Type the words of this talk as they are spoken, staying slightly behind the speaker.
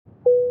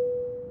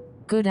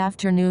Good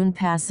afternoon,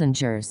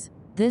 passengers.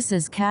 This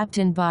is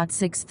Captain Bot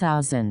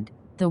 6000.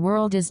 The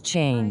world is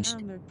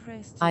changed.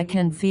 I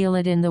can feel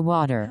it in the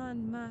water.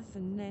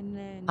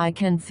 I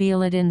can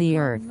feel it in the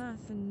earth.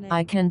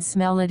 I can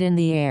smell it in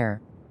the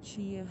air.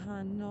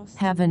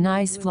 Have a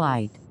nice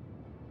flight.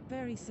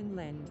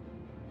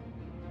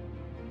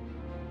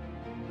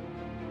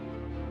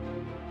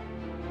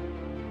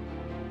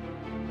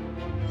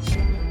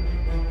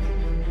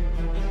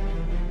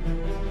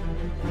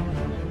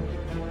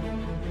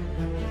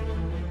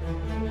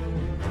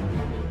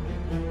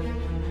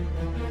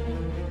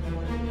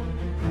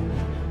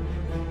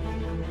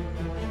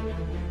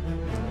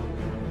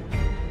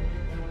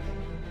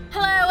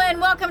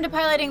 Welcome to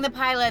Piloting the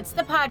Pilots,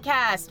 the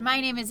podcast.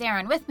 My name is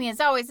Aaron. With me, as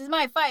always, is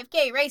my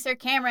 5K racer,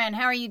 Cameron.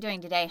 How are you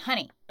doing today,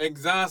 honey?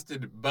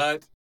 Exhausted,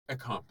 but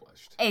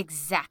accomplished.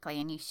 Exactly,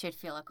 and you should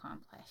feel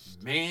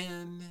accomplished.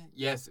 Man,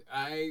 yes,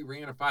 I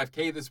ran a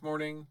 5K this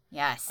morning.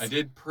 Yes. I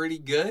did pretty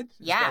good,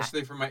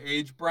 especially for my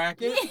age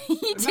bracket.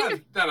 You did.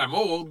 Not that I'm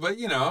old, but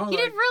you know. You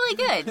did really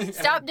good.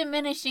 Stop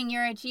diminishing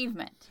your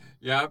achievement.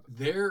 Yep,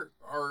 there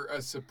are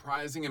a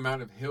surprising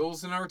amount of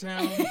hills in our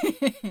town.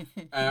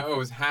 I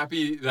was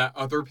happy that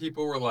other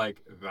people were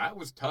like, that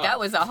was tough. That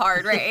was a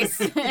hard race.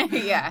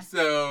 Yeah.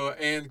 So,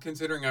 and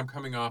considering I'm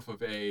coming off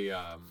of a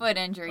foot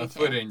injury,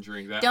 foot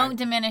injury. Don't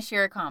diminish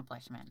your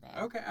accomplishment, babe.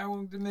 Okay, I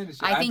won't diminish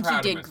it. I think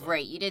you did myself.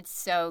 Great. You did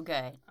so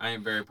good. I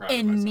am very proud of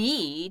myself. myself. And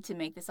me, to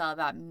make this all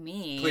about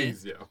me.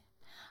 Please do.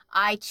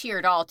 I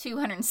cheered all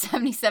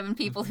 277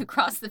 people who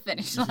crossed the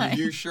finish line.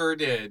 You sure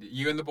did.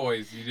 You and the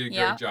boys, you did a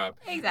great job.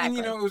 Exactly. And,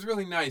 you know, it was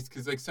really nice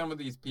because, like, some of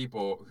these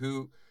people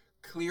who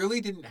clearly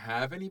didn't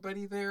have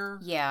anybody there.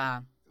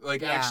 Yeah.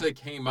 Actually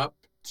came up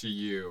to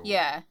you.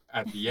 Yeah.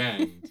 At the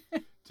end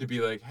to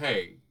be like,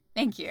 hey.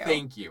 Thank you.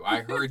 Thank you.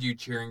 I heard you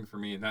cheering for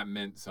me, and that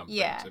meant something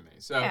to me.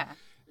 So,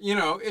 you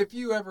know, if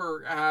you're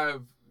ever at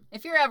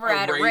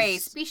a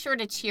race, be sure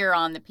to cheer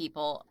on the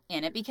people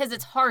in it because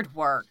it's hard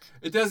work.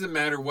 It doesn't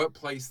matter what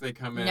place they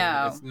come in.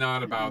 No. It's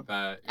not about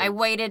that. I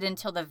waited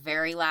until the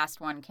very last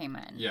one came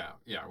in. Yeah.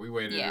 We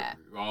waited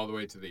all the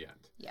way to the end.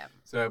 Yeah.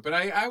 So, but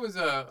I was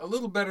a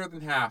little better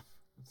than half.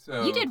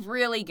 So you did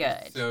really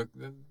good. So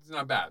it's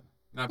not bad.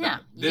 Not bad.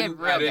 Yeah, you did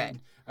real good.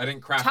 I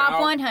didn't crap out.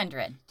 Top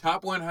 100.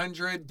 Top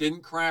 100.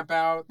 Didn't crap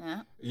out.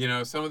 Yeah. You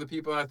know, some of the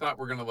people I thought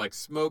were going to, like,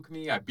 smoke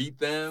me, I beat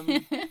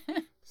them.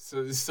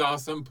 So saw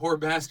some poor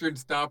bastard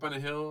stop on a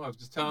hill. I was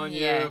just telling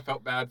you, I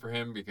felt bad for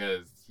him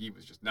because he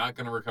was just not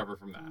going to recover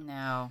from that.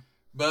 No.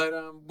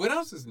 But what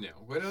else is new?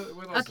 What else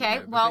okay,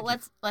 is new? Well,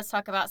 let's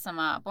talk about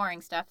some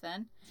boring stuff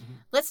then. Mm-hmm.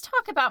 Let's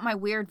talk about my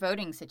weird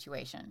voting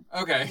situation.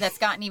 Okay. That's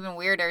gotten even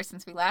weirder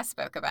since we last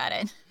spoke about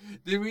it.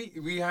 Did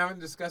we haven't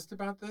discussed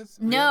about this?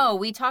 No,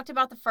 we talked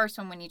about the first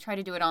one when you tried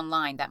to do it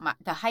online, that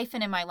the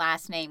hyphen in my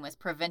last name was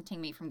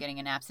preventing me from getting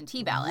an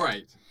absentee ballot.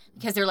 Right.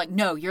 Because they're like,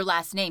 no, your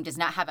last name does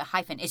not have a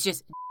hyphen. It's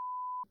just...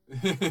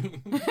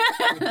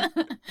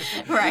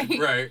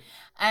 Right.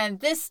 And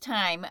this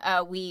time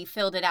we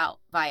filled it out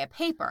via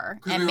paper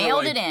and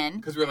mailed it in.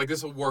 Because we were like,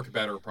 this will work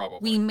better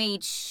probably. We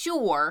made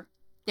sure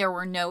there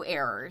were no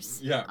errors.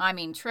 Yeah. I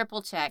mean,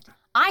 triple checked.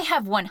 I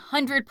have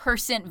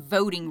 100%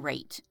 voting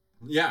rate.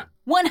 Yeah.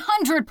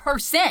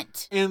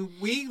 100%. And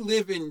we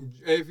live in,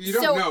 if you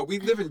don't know, we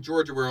live in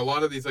Georgia where a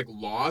lot of these like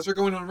laws are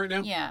going on right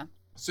now. Yeah.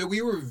 So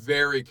we were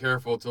very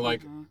careful to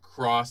like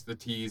cross the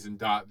T's and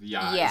dot the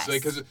I's.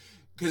 Yes.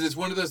 Because it's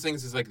one of those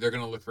things, is like they're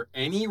going to look for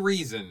any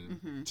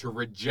reason to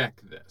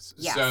reject this.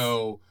 Yes.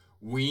 So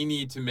we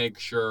need to make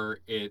sure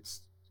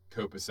it's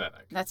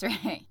copacetic. That's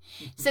right.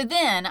 So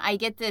then I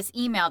get this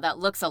email that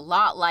looks a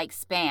lot like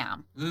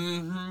spam.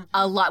 Mm-hmm.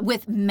 A lot,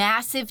 with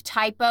massive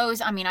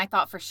typos. I mean, I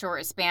thought for sure it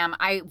was spam.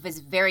 I was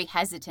very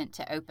hesitant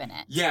to open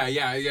it. Yeah.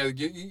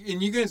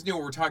 And you guys know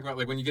what we're talking about.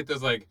 Like when you get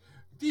those like,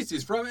 this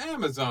is from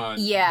Amazon.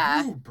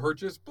 Yeah. You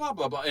purchased blah,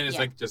 blah, blah. And it's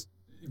like just...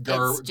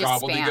 It's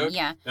just gobbledygook. spam,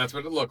 yeah. That's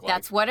what it looked like.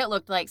 That's what it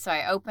looked like. So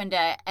I opened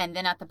it, and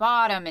then at the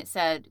bottom it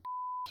said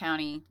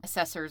county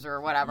assessors or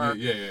whatever.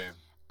 Yeah.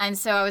 And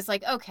so I was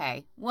like,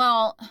 okay,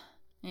 well,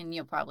 and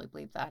you'll probably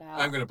bleep that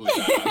out. I'm going to bleep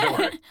that out. Don't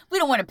worry. We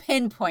don't want to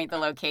pinpoint the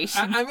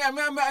location. I'm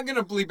going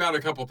to bleep out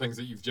a couple things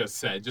that you've just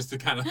said, just to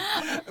kind of...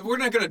 We're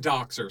not going to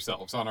dox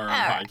ourselves on our own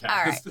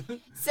podcast. All right.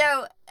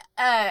 So,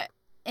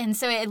 and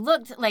so it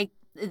looked like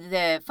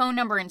the phone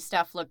number and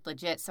stuff looked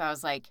legit. So I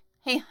was like,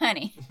 hey,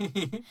 honey,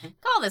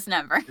 call this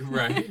number.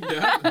 Right,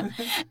 yeah.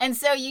 And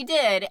so you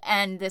did,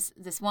 and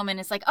this woman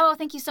is like, oh,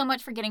 thank you so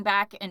much for getting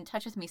back in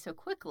touch with me so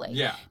quickly.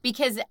 Yeah.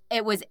 Because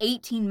it was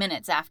 18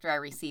 minutes after I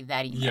received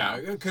that email. Yeah,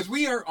 because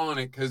we are on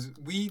it, because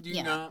we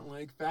do not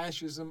like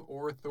fascism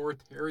or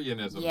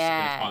authoritarianism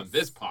on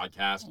this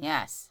podcast.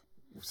 Yes.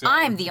 So,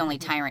 I'm the only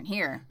tyrant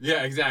here.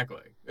 Yeah,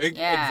 exactly.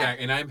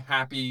 Exactly. And I'm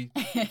happy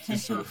to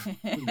serve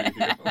you.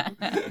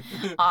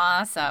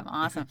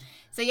 Awesome.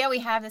 So, yeah, we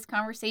have this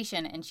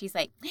conversation, and she's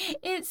like,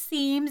 it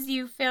seems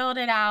you filled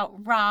it out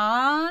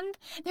wrong.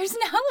 There's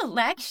no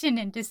election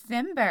in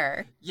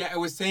December. Yeah, I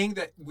was saying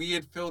that we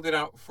had filled it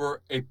out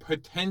for a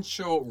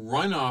potential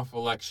runoff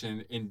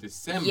election in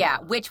December. Yeah,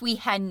 which we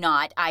had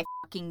not. I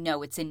fucking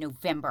know it's in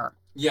November.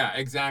 Yeah,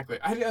 exactly.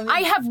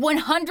 I have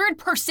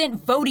 100%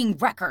 voting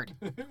record.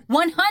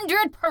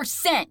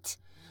 100%.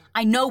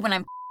 I know when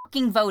I'm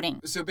fucking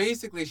voting. So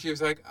basically, she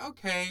was like,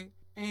 okay,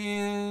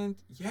 and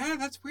yeah,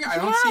 that's weird. I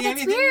don't Yeah, see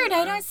that's anything. weird.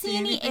 I don't see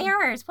any anything.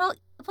 errors. Well,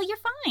 you're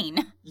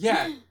fine.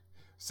 Yeah.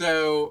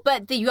 So.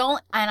 But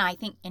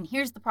and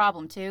here's the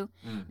problem too.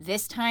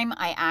 This time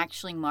I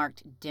actually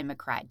marked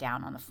Democrat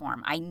down on the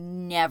form. I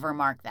never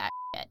mark that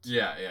shit.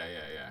 Yeah.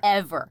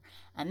 Ever.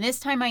 And this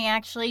time I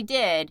actually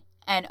did.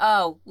 And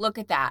oh, look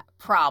at that.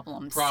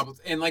 Problems.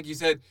 And like you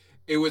said,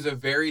 it was a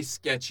very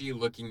sketchy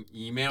looking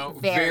email.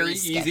 Very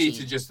easy sketchy.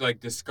 to just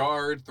like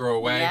discard, throw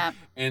away. Yep.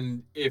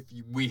 And if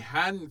we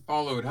hadn't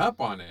followed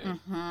up on it,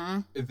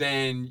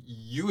 then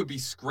you would be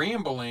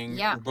scrambling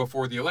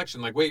before the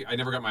election. Like, wait, I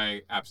never got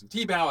my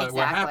absentee ballot. Exactly.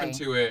 What happened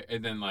to it?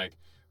 And then like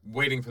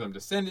waiting for them to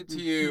send it to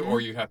you,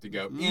 or you have to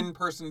go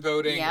in-person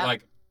voting. Yep.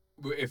 Like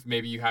if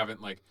maybe you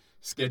haven't like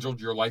scheduled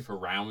your life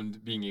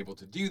around being able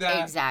to do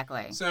that.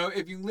 Exactly. So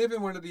if you live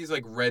in one of these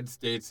like red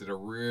states that are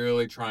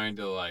really trying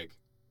to like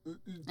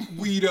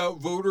weed out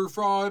voter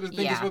fraud, I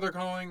think is what they're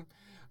calling,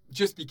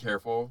 just be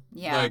careful.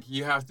 Yeah. Like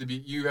you have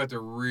to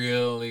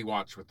really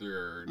watch what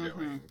they're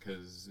doing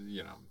because,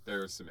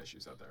 there's some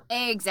issues out there.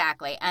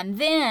 Exactly. And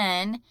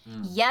then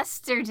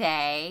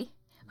yesterday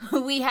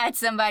we had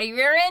somebody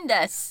rear-end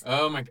us.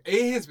 Oh my,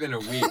 it has been a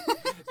week.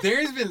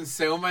 There's been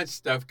so much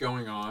stuff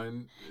going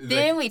on.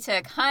 Then we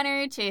took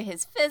Hunter to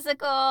his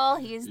physical.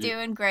 He's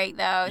doing great,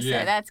 though, so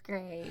that's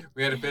great.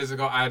 We had a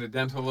physical. I had a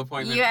dental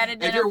appointment. You had a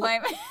dental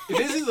appointment.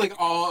 This is like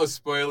all a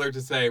spoiler to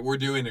say we're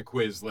doing a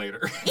quiz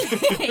later.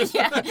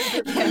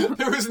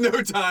 There was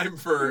no time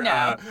for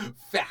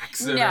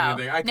facts or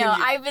anything.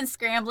 I've been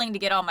scrambling to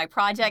get all my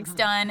projects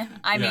done.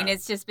 I mean,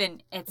 it's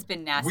been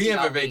nasty. We have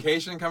a week.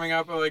 vacation coming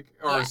up,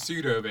 a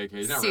pseudo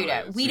vacation. Not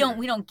Pseudo. Really,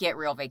 We don't get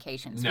real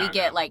vacations. No, we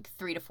get like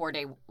 3 to 4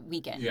 day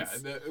weekends. Yeah,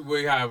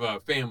 we have a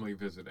family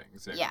visiting.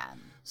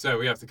 So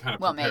we have to kind of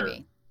prepare. Well,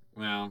 maybe.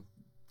 Well.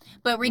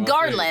 But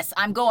regardless,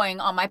 I'm going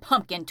on my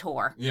pumpkin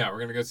tour. Yeah, we're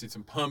going to go see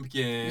some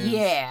pumpkins.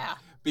 Yeah.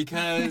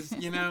 Because,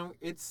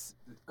 it's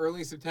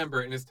early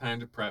September and it's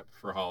time to prep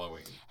for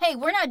Halloween. Hey,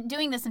 we're not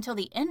doing this until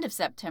the end of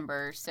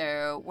September,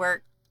 so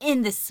we're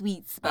in the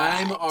sweet spot.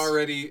 I'm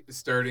already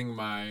starting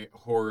my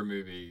horror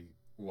movie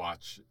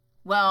watches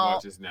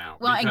now.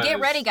 Well, and get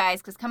ready,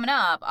 guys, because coming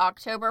up,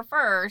 October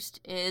 1st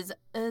is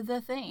The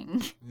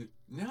Thing.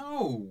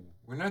 No,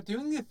 we're not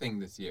doing The Thing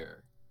this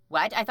year.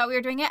 What? I thought we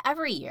were doing it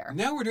every year.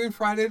 No, we're doing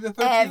Friday the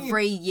 13th.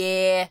 Every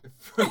year.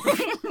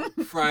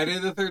 Friday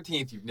the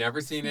 13th. You've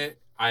never seen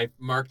it. I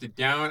marked it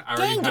down. I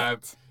already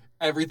have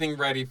everything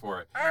ready for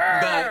it.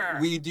 But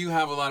we do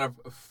have a lot of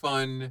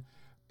fun,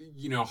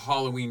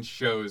 Halloween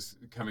shows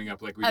coming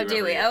up like we do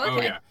every year. Oh, okay.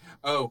 Oh, yeah.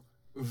 Oh,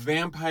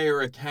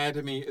 Vampire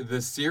Academy,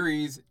 the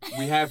series.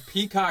 We have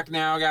Peacock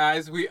now,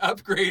 guys. We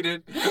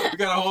upgraded. We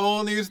got a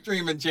whole new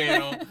streaming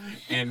channel.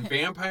 And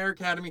Vampire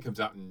Academy comes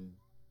out in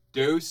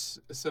 2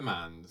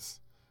 semanas.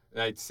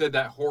 I said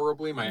that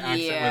horribly. My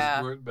accent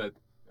was weird, but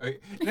it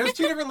was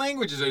 2 different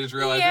languages, I just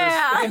realized.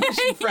 Yeah. It was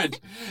Spanish and French.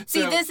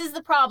 See, this is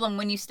the problem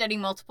when you study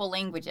multiple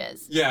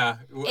languages. Yeah.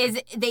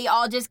 Is they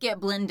all just get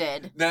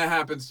blended. That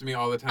happens to me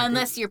all the time.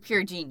 Unless you're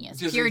pure genius.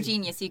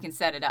 Genius, you can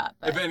set it up.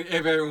 If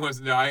everyone wants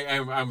to know,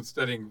 I'm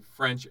studying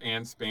French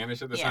and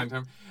Spanish at the same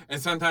time.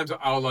 And sometimes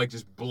I'll like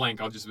just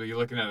blank. I'll just be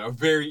looking at a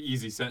very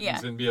easy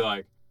sentence and be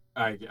like,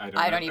 I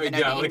don't even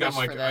know the English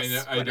for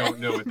this. I don't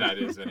know what that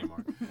is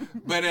anymore.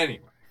 But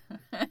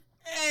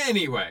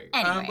Anyway,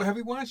 have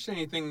we watched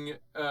anything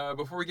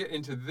before we get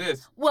into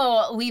this?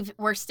 Well,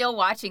 we're still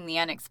watching The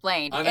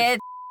Unexplained. It's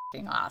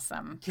f***ing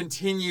awesome.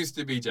 Continues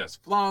to be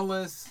just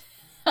flawless.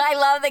 I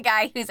love the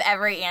guy whose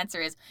every answer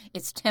is,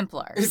 it's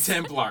Templars. It's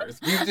Templars.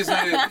 We've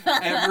decided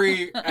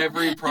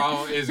every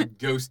problem is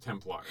Ghost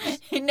Templars.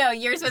 No,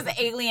 yours was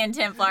Alien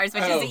Templars,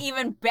 which is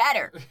even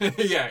better.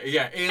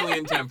 yeah.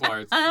 Alien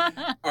Templars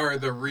are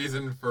the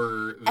reason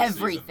for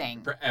everything.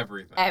 Season, for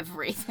everything.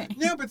 Everything.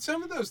 Yeah, but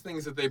some of those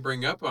things that they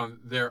bring up on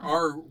there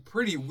are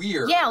pretty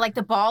weird. Yeah, like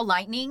the ball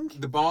lightning.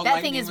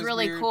 That thing is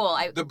really weird. Cool.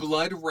 The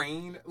blood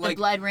rain. The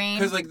blood rain.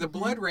 Because like the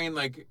blood rain,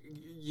 like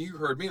you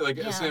heard me,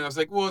 like so I was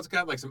like, well, it's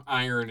got like some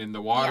iron in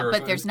the water. Yeah,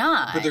 but there's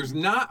not. But there's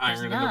not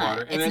iron in the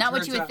water. And it's not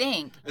what you would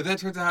think. And that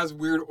turns out it has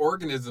weird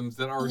organisms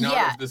that are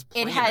not of this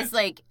planet. It has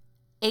like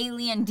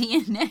alien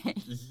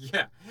DNA.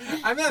 Yeah.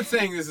 I'm not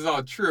saying this is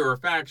all true or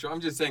factual.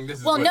 I'm just saying this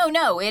is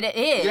no, it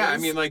is. Yeah, I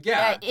mean,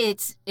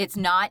 it's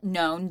not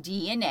known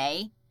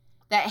DNA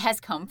that has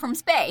come from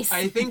space.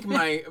 I think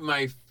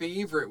my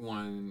favorite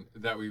one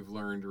that we've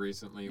learned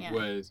recently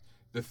was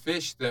the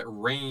fish that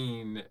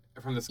rain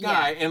from the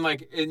sky. And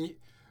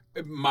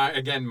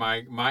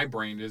my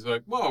brain is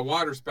like, well, a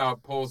water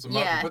spout pulls them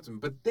up and puts them.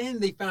 But then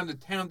they found a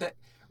town that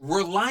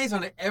relies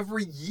on it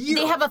every year.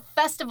 They have a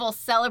festival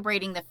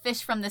celebrating the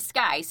fish from the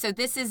sky. So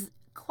this is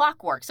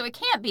clockwork, so it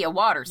can't be a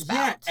water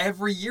spout. Yeah,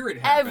 every year it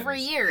happens.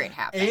 Every year it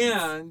happens.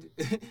 And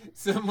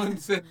someone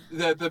said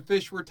that the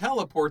fish were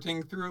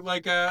teleporting through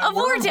like a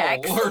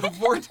vortex. or a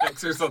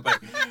vortex or something,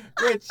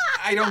 which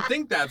I don't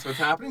think that's what's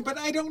happening, but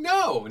I don't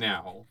know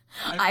now.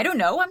 I don't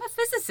know. I'm a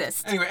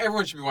physicist. Anyway,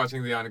 everyone should be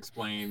watching The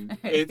Unexplained.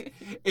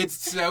 It's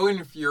so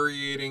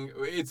infuriating.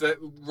 It's a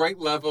right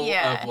level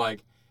of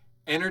like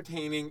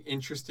entertaining,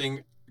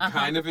 interesting,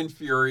 kind of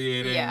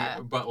infuriating,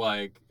 but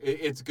like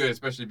it's good,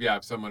 especially if you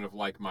have someone of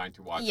like mind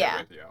to watch it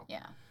with you.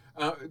 Yeah.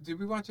 Did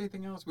we watch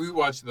anything else? We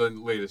watched the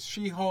latest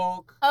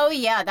She-Hulk. Oh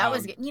yeah, that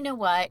was good. You know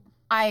what?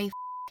 I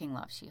fucking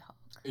love She-Hulk.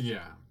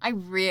 Yeah. I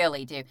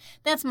really do.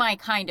 That's my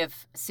kind of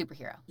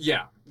superhero.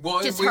 Yeah.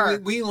 Well, Just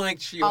we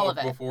liked She-Hulk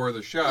before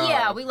the show.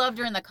 Yeah, we loved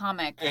her in the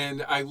comic.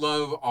 And I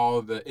love all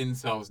of the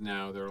incels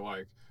now. They're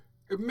like,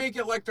 make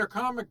it like their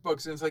comic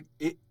books. And it's like,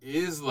 it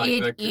is like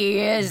the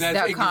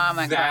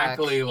comic book.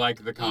 Exactly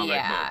like the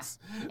comic books.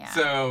 Yeah.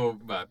 So,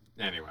 but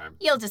anyway.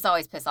 You'll just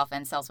always piss off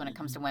incels when it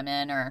comes to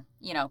women or,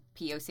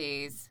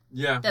 POCs.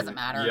 Yeah. Doesn't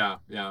matter.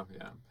 Yeah.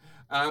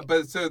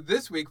 But so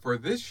this week for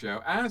this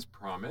show, as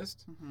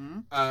promised,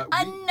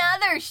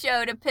 another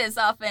show to piss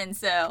off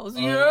incels.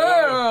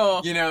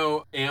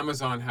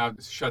 Amazon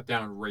have shut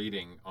down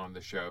rating on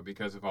the show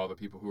because of all the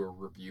people who are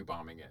review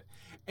bombing it.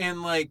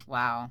 And like,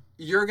 wow,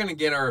 you're going to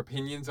get our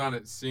opinions on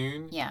it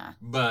soon. Yeah.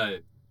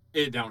 But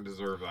it don't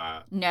deserve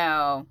that.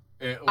 No.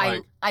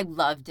 I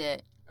loved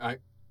it. I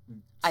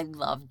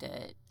loved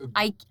it.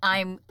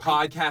 I'm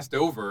podcast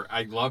over.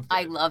 I loved it.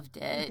 I loved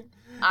it.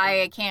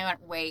 I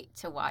can't wait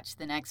to watch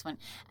the next one.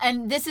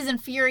 And this is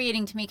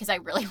infuriating to me because I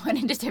really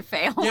wanted it to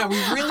fail. Yeah, we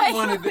really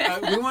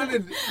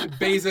wanted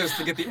Bezos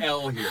to get the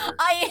L here.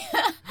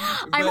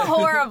 I'm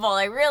horrible.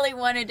 I really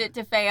wanted it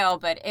to fail,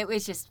 but it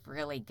was just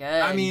really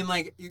good. I mean,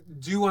 like,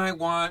 do I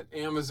want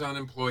Amazon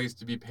employees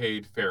to be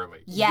paid fairly?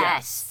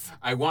 Yes.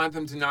 I want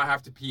them to not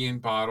have to pee in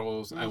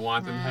bottles. I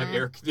want them to have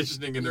air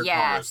conditioning in their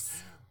cars.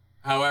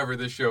 However,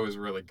 this show is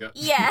really good.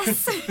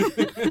 Yes. Do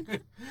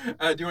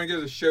you want to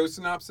give the show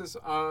synopsis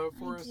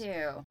for us? I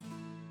do.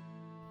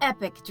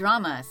 Epic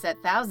drama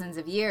set thousands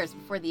of years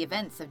before the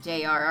events of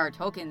J.R.R.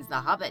 Tolkien's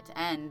The Hobbit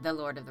and The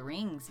Lord of the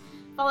Rings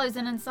follows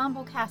an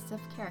ensemble cast of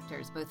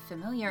characters, both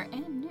familiar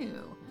and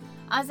new,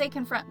 as they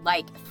confront,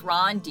 like,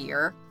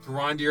 Throndir.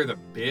 Throndir the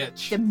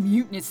bitch. The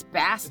mutinous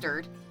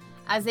bastard.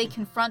 As they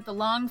confront the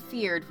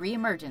long-feared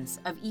reemergence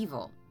of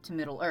evil to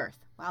Middle-earth.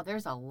 Wow,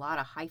 there's a lot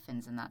of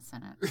hyphens in that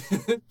sentence.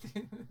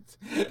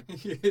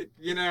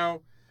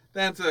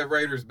 That's a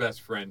writer's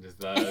best friend is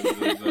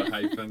the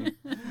hyphen.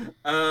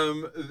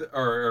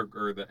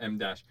 Or the M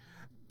dash.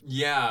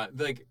 Yeah,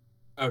 like,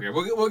 okay,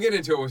 we'll get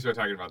into it when we start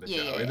talking about the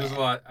show. Yeah. There's a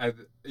lot.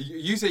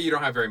 You say you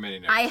don't have very many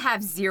notes. I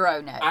have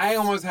 0 notes. I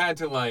almost had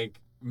to,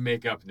 like,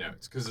 make up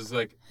notes because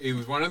it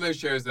was one of those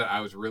shows that I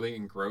was really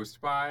engrossed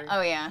by.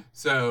 Oh, yeah.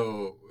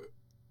 So...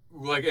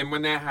 like, and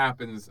when that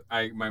happens,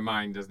 my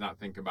mind does not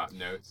think about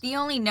notes. The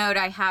only note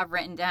I have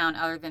written down,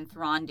 other than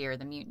Throndir,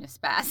 the mutinous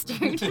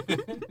bastard,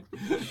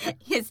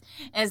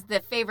 is the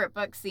favorite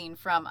book scene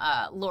from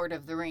Lord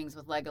of the Rings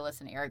with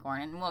Legolas and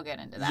Aragorn, and we'll get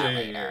into that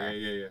later.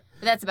 Yeah.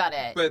 But that's about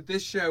it. But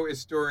this show is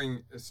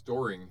storing.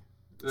 Storing?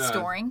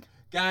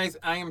 Guys,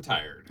 I am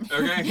tired,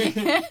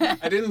 okay?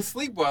 I didn't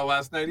sleep well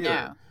last night either.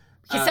 No.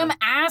 Because some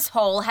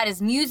asshole had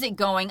his music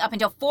going up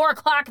until 4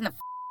 o'clock in the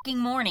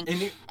morning,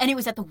 and it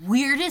was at the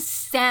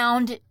weirdest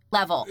sound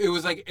level. It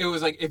was like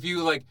if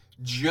you like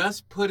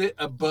just put it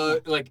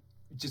above, like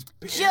just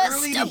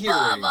barely just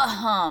above a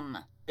hum,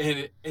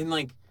 and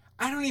like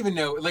I don't even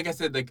know. Like I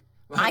said, like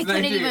I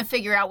couldn't even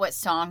figure out what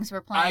songs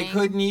were playing. I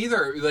couldn't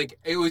either. Like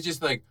it was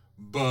just like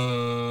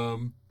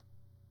bum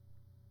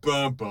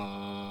bum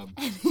bum.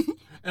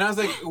 And I was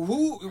like,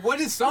 what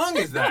song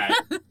is that?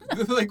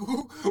 Like,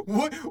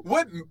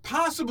 what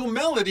possible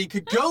melody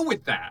could go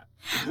with that?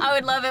 I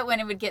would love it when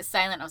it would get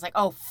silent. I was like,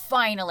 oh,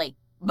 finally.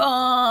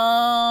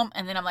 Boom.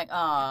 And then I'm like,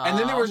 oh. And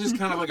then there was just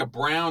kind of like a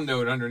brown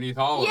note underneath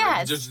all of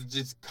it.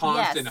 Just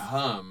constant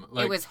hum.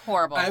 Like, it was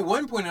horrible. At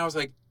one point, I was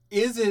like,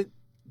 is it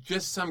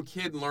just some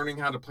kid learning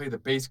how to play the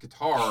bass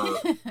guitar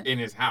in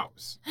his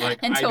house?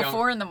 Like Until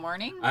 4 in the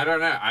morning? I don't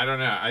know.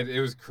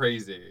 It was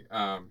crazy.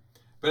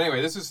 But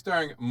anyway, this is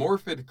starring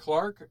Morfydd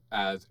Clark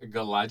as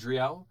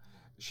Galadriel.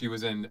 She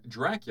was in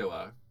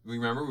Dracula.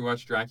 Remember we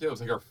watched Dracula? It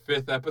was like our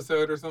 5th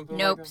episode or something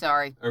Nope, like that.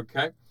 Sorry.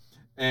 Okay.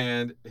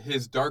 And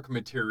his Dark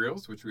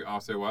Materials, which we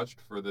also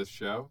watched for this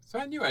show. So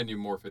I knew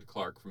Morfydd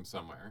Clark from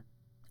somewhere.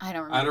 I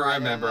don't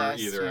remember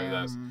either of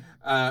those.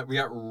 We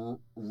got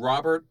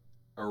Robert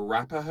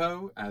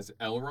Arapaho as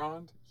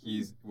Elrond.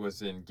 He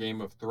was in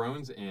Game of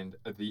Thrones and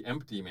The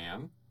Empty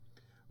Man.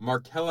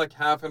 Markella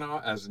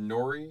Kavanaugh as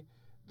Nori.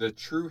 The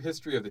True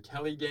History of the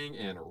Kelly Gang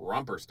and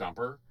Romper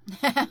Stomper.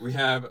 We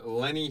have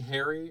Lenny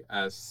Harry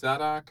as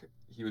Sadok.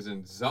 He was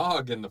in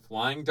Zog and the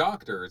Flying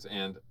Doctors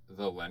and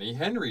The Lenny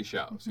Henry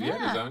Show. So he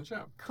had his own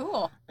show.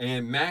 Cool.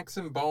 And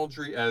Maxim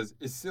Baldry as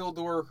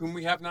Isildur, whom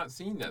we have not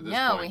seen at this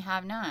point. No, we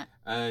have not.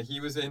 He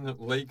was in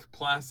Lake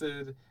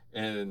Placid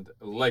and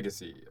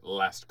Legacy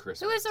last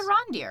Christmas. Who is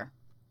Arondir?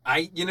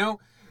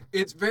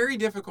 It's very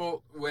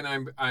difficult when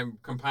I'm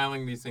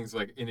compiling these things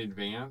like in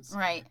advance.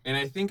 Right. And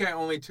I think I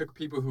only took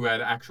people who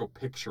had actual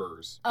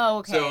pictures. Oh,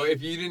 okay. So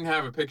if you didn't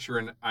have a picture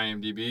in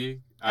IMDb,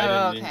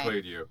 I didn't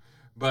include you.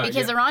 But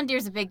because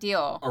Arondir's a big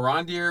deal.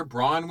 Arondir,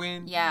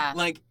 Bronwyn. Yeah.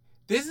 Like,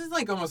 this is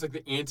like almost like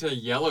the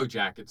anti-Yellow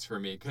Jackets for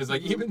me. Because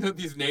like, even though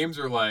these names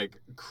are like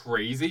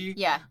crazy,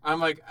 Yeah. I'm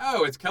like,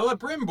 oh, it's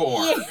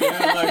Celebrimbor.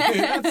 Yeah. And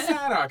like, that's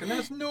Sadok and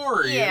that's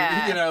Nori. Yeah.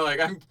 And, you know, like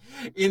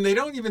and they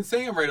don't even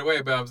say them right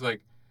away, but I was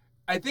like,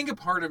 I think a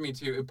part of me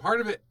too, part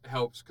of it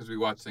helps because we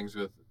watch things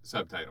with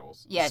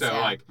subtitles. Yes, so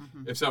yeah. like,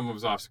 if someone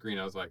was off screen,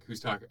 I was like, who's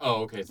talking?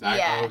 Oh, okay, it's that.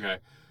 Yeah. Oh, okay.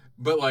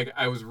 But like,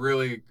 I was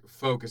really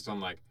focused on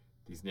like,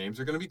 these names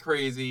are going to be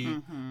crazy.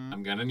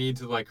 I'm going to need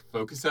to like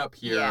focus up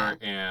here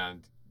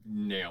and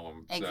nail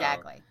them.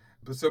 Exactly.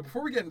 So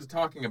before we get into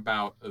talking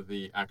about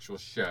the actual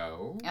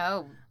show,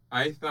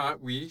 I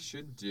thought we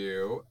should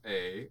do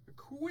a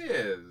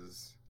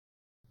quiz.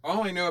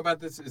 All I know about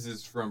this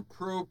is from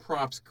Pro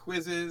Props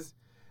Quizzes.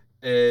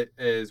 It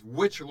is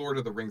which Lord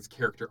of the Rings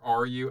character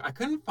are you? I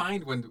couldn't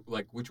find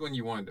which one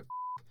you wanted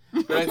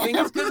to but I think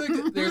it's because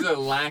like, there's a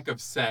lack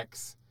of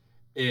sex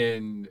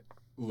in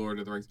Lord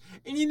of the Rings.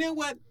 And you know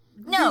what?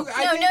 No,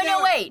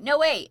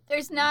 wait.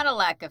 There's not a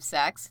lack of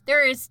sex.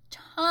 There is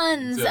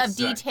tons of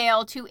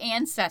detail to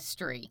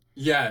ancestry.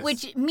 Yes.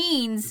 Which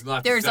means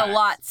there's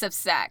lots of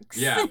sex.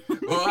 Yeah.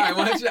 Well, I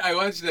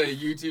watched a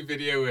YouTube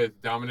video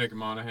with Dominic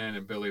Monaghan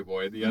and Billy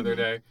Boyd the other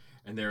day,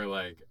 and they were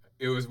like,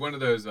 it was one of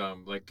those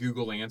like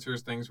Google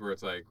Answers things where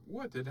it's like,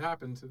 what did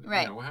happen to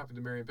what happened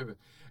to Merry and Pippin?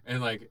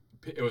 And like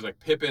it was like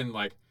Pippin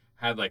like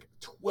had like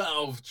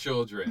 12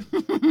 children,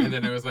 and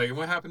then it was like,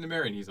 what happened to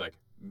Merry? And he's like,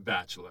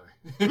 bachelor.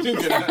 You know,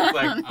 it's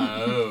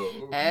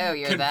like,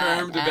 you're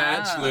confirmed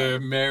bachelor,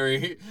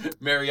 Mary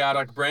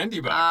Addock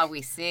Brandybuck. Ah,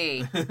 we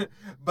see.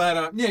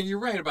 But yeah, you're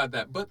right about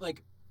that. But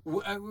like,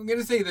 I'm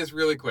gonna say this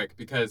really quick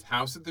because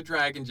House of the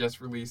Dragon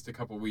just released a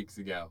couple weeks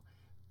ago.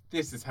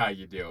 This is how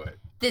you do it.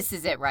 This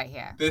is it right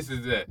here. This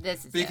is it.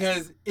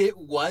 Because it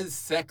was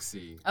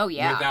sexy. Oh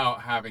yeah.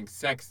 Without having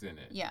sex in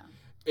it. Yeah.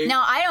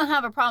 Now I don't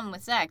have a problem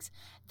with sex.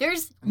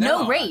 There's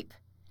no rape.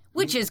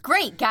 Which is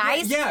great,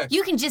 guys. Yeah.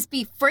 You can just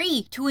be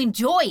free to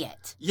enjoy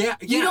it. Yeah.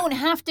 You don't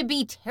have to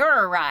be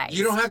terrorized.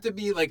 You don't have to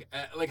be like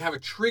have a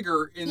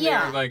trigger in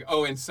there, like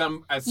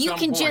You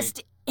can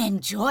just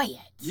enjoy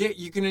it. Yeah,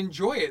 you can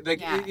enjoy it.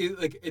 Like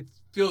it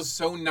feels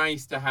so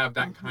nice to have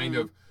that kind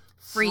of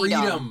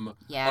freedom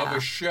of a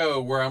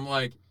show where I'm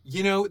like,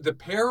 you know, the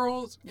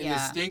perils and the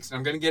stakes, and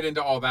I'm going to get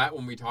into all that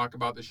when we talk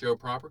about the show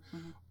proper,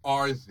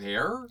 are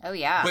there. Oh,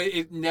 yeah. But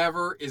it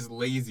never is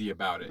lazy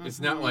about it.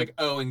 It's not like,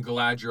 and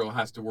Galadriel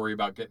has to worry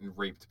about getting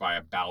raped by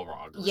a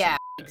Balrog or something.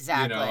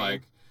 Exactly. You know,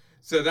 like,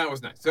 so that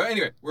was nice. So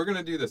anyway, we're going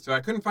to do this. So I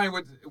couldn't find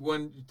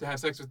one to have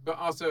sex with, but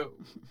also,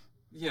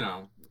 you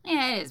know.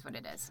 Yeah, it is what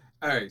it is.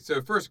 All right,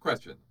 so first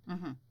question.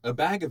 A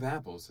bag of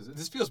apples,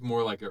 this feels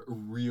more like a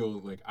real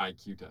like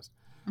IQ test.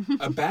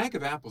 A bag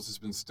of apples has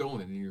been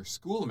stolen and your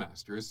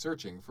schoolmaster is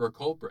searching for a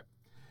culprit.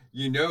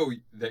 You know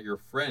that your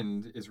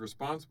friend is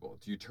responsible.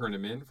 Do you turn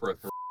him in for a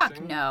third?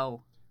 Fuck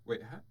no.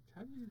 Wait,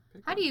 how do you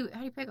pick How do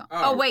you pick them?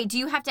 Oh, wait, do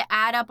you have to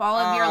add up all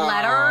of your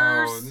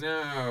letters? Oh,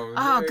 no.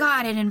 Oh,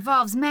 God, it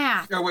involves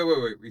math. Oh,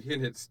 wait. We can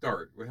hit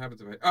start. What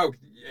happens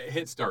if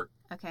hit start.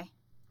 Okay.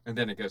 And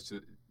then it goes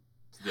to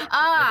the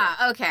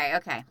okay.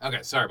 Okay,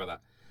 sorry about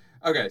that.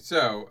 Okay,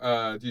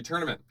 so, do you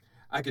turn him in?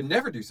 I could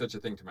never do such a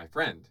thing to my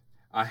friend.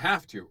 I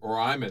have to, or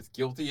I'm as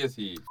guilty as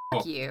he.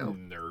 Fuck you.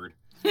 Nerd.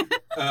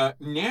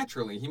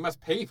 Naturally, he must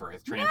pay for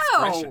his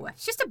transgression. No,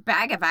 it's just a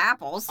bag of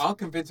apples. I'll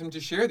convince him to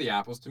share the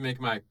apples to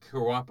make my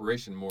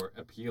cooperation more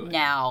appealing.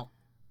 Now,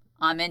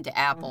 I'm into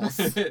apples.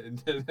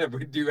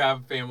 We do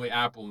have family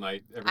apple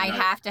night every night. I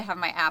have to have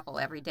my apple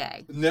every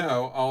day.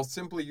 No, I'll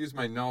simply use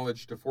my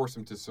knowledge to force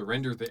him to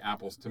surrender the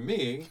apples to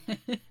me.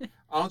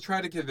 I'll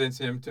try to convince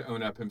him to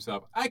own up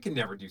himself. I can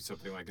never do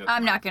something like that.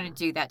 I'm not going to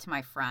do that to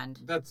my friend.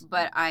 But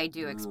I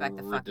do expect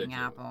the fucking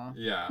ridiculous. apple.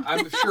 Yeah,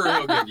 I'm sure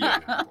he'll give you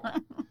an apple.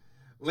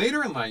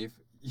 Later in life,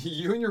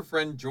 you and your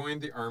friend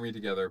joined the army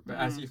together, but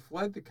as he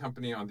fled the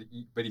company on the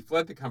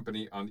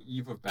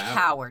eve of battle.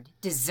 Coward,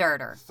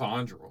 deserter,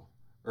 Thondrel,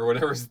 or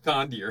whatever is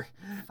Thondir.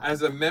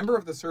 As a member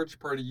of the search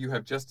party, you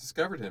have just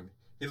discovered him.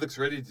 He looks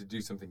ready to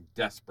do something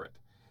desperate.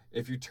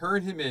 If you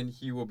turn him in,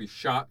 he will be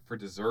shot for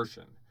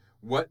desertion.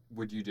 What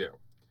would you do?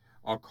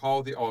 I'll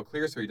call the all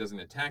clear so he doesn't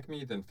attack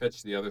me, then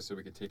fetch the others so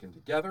we can take him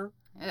together.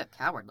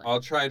 Cowardly. I'll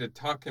try to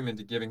talk him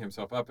into giving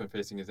himself up and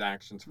facing his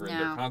actions for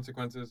their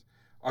consequences.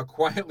 I'll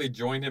quietly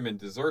join him in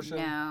desertion.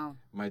 No.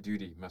 My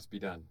duty must be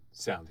done.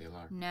 Sound the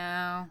alarm.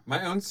 No.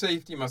 My own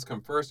safety must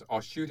come first.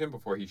 I'll shoot him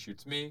before he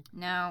shoots me.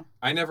 No.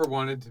 I never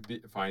wanted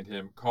to find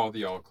him. Call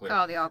the all clear.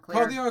 Call the all clear.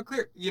 Call the all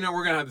clear. You know,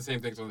 we're going to have the same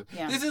things.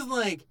 Yeah. This is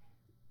like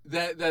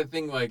that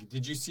thing like,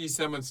 did you see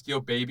someone steal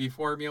baby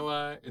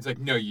formula? It's like,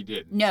 no, you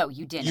didn't. No,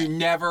 you didn't. You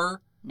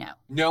never. No.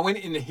 No one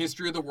in the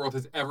history of the world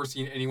has ever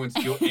seen anyone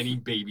steal any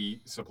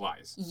baby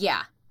supplies.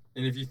 Yeah.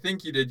 And if you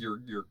think you did,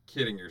 you're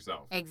kidding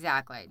yourself.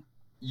 Exactly.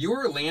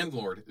 You're a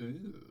landlord.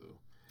 Ooh.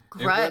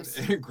 Gross.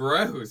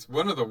 Gross.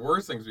 One of the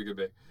worst things we could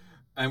be.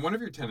 And one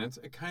of your tenants,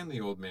 a kindly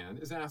old man,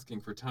 is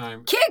asking for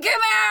time. Kick him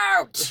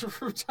out!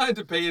 For time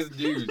to pay his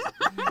dues.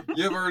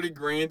 You have already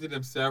granted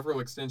him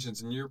several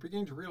extensions, and you're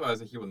beginning to realize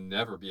that he will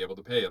never be able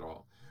to pay it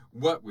all.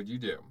 What would you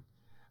do?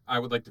 I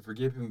would like to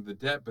forgive him the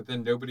debt, but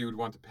then nobody would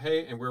want to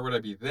pay, and where would I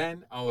be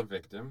then? I'll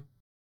evict him.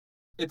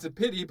 It's a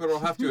pity, but I'll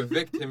have to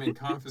evict him and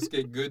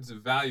confiscate goods of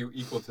value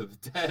equal to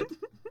the debt.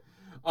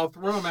 I'll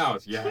throw him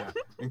out, yeah,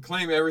 and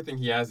claim everything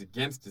he has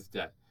against his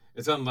debt.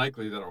 It's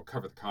unlikely that I'll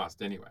cover the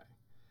cost anyway.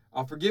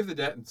 I'll forgive the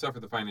debt and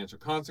suffer the financial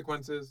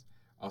consequences.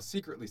 I'll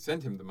secretly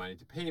send him the money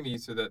to pay me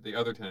so that the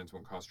other tenants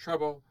won't cause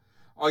trouble.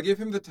 I'll give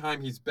him the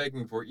time he's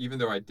begging for, even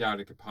though I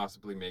doubt it could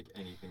possibly make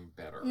anything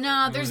better.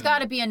 No, there's got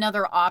to be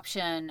another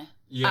option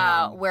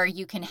where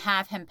you can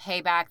have him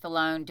pay back the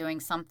loan doing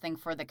something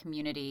for the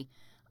community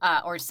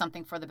or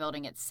something for the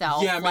building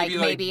itself. Yeah,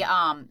 maybe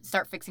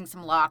start fixing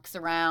some locks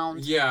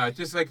around. Yeah,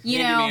 just like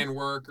handyman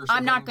work or something.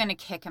 I'm not going to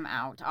kick him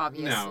out,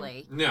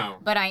 obviously. No.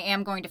 But I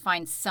am going to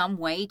find some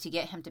way to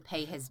get him to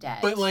pay his debt.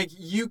 But, like,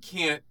 you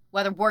can't...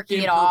 Whether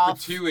working it off,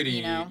 perpetuity,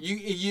 you know?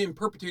 In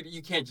perpetuity,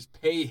 you can't just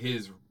pay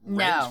his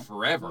rent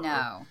forever.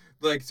 No.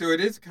 Like, so it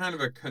is kind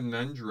of a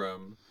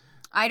conundrum.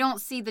 I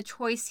don't see the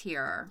choice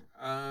here.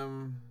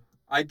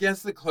 I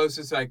guess the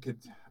closest I'd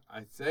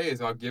say is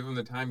I'll give him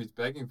the time he's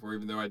begging for,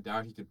 even though I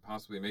doubt he could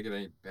possibly make it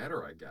any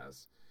better, I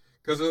guess.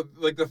 Because,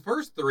 like, the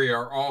first three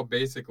are all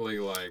basically,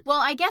 like... Well,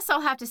 I guess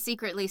I'll have to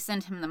secretly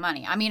send him the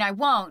money. I mean, I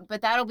won't,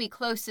 but that'll be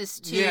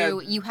closest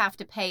to you have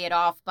to pay it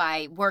off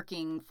by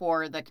working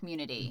for the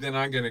community. Then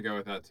I'm going to go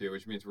with that, too,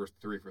 which means we're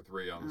 3 for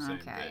 3 on the same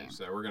page.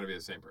 So we're going to be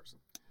the same person.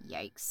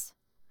 Yikes.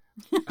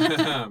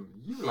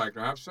 You like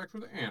to have sex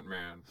with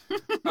Ant-Man.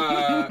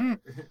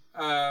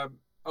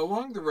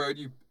 Along the road,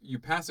 you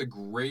pass a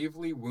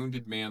gravely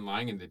wounded man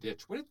lying in the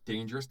ditch. What a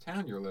dangerous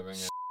town you're living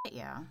in.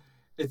 Yeah.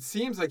 It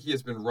seems like he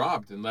has been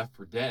robbed and left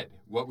for dead.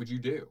 What would you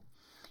do?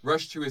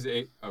 Rush to his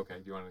aid. Okay,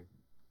 do you want to...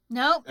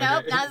 Nope,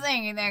 not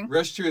saying anything.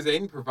 Rush to his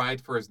aid and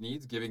provide for his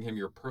needs, giving him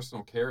your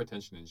personal care,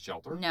 attention, and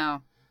shelter.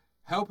 No.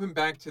 Help him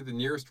back to the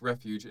nearest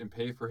refuge and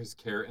pay for his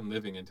care and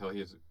living until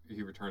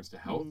he returns to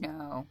health.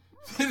 No.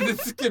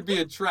 This could be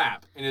a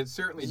trap, and it's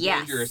certainly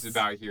dangerous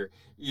about here.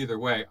 Either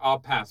way, I'll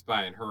pass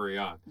by and hurry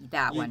on.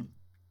 That one.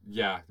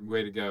 Yeah,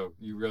 way to go.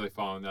 You really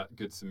following that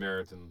Good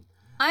Samaritan.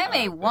 I'm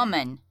a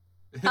woman.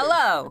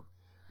 Hello.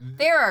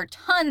 There are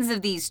tons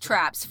of these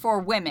traps for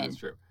women. That's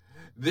true.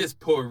 This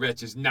poor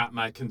wretch is not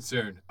my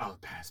concern. I'll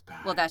pass by.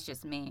 Well, that's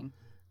just mean.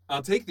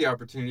 I'll take the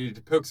opportunity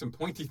to poke some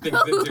pointy things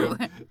into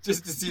him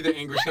just to see the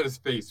anguish on his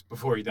face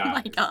before he dies. Oh,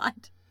 my God.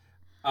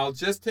 I'll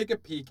just take a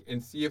peek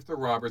and see if the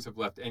robbers have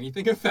left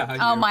anything of value.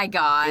 Oh, my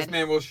God. This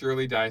man will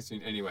surely die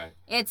soon anyway.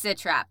 It's a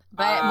trap.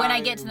 But when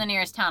I get to the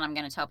nearest town, I'm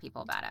going to tell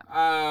people about it.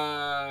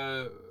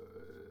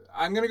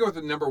 I'm going to go with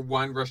the number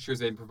 1, rush to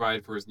his aid and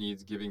provide for his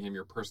needs, giving him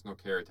your personal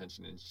care,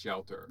 attention, and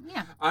shelter.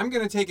 Yeah. I'm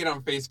going to take it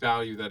on face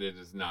value that it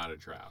is not a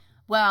trap.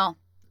 Well...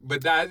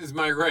 But that is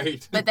my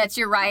right. But that's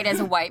your right as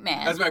a white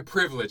man. That's my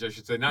privilege, I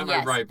should say. Not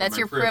my right, but that's my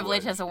your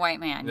privilege as a white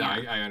man, No,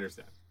 I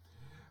understand.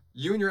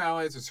 You and your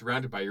allies are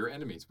surrounded by your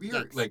enemies. We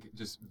are, like,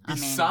 just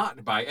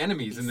besought by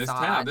enemies in this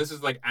town. This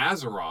is like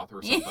Azeroth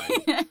or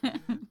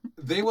something.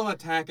 They will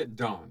attack at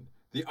dawn.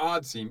 The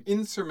odds seem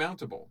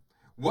insurmountable.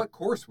 What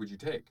course would you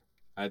take?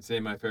 I'd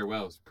say my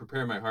farewells,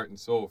 prepare my heart and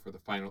soul for the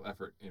final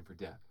effort and for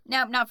death.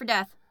 No, not for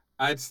death.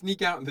 I'd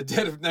sneak out in the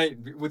dead of night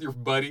with your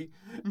buddy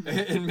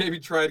and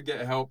maybe try to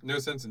get help. No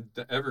sense in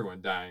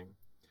everyone dying.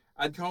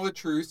 I'd call a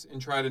truce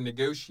and try to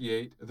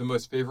negotiate the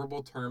most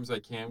favorable terms I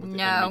can with the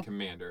enemy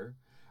commander.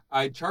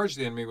 I'd charge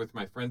the enemy with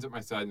my friends at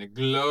my side in a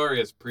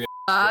glorious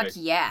Fuck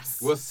yes.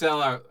 We'll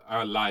sell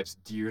our lives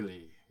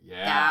dearly.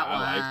 Yeah, I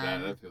like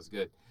that. That feels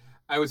good.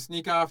 I would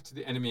sneak off to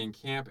the enemy in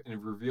camp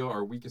and reveal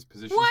our weakest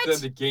position for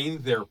them to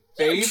gain their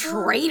favor. You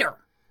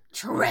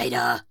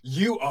traitor.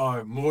 You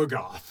are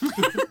Morgoth.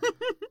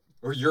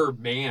 Or your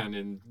man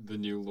in the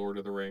new Lord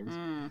of the Rings.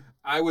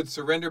 I would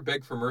surrender,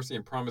 beg for mercy,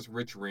 and promise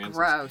rich ransoms.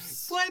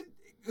 Gross. What?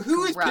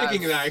 Who is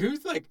picking that?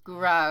 Who's like...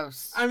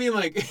 Gross. I mean,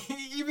 like,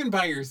 even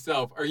by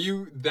yourself, are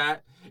you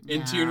that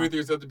in tune with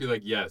yourself to be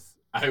like, yes,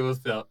 I will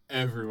sell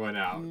everyone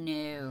out?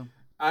 No.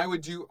 I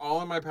would do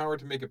all in my power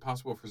to make it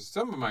possible for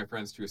some of my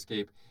friends to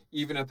escape,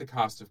 even at the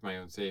cost of my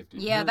own safety.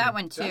 Yeah, that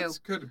one too. That's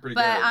pretty good.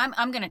 But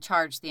I'm going to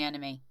charge the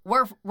enemy.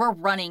 We're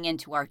running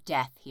into our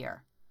death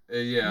here.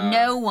 Yeah.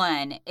 No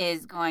one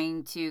is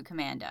going to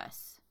command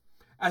us.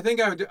 I think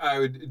I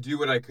would do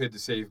what I could to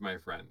save my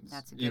friends,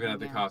 That's a good even one, at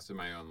the cost of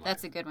my own life.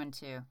 That's a good one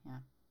too. Yeah.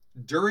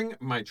 During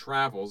my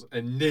travels,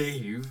 a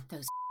knave,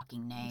 those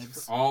fucking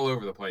knaves, all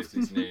over the place,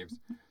 these knaves,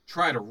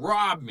 try to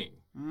rob me.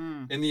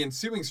 In the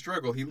ensuing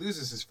struggle, he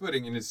loses his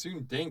footing and is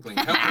soon dangling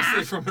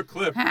helplessly from a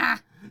cliff.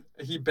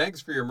 He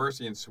begs for your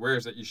mercy and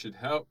swears that you should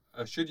help.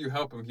 Should you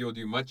help him, he will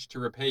do much to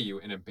repay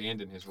you and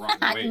abandon his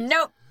rotten ways.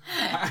 Nope.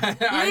 You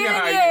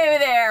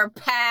there,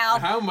 pal.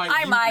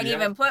 I might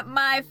even put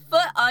my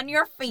foot on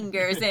your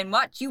fingers and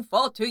watch you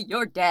fall to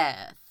your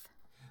death.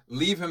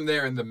 Leave him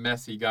there in the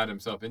mess he got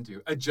himself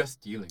into. A just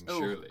dealing, Ooh,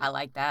 surely. I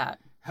like that.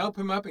 Help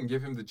him up and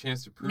give him the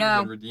chance to prove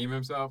and redeem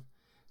himself.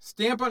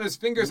 Stamp on his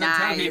fingers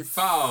until he Nice.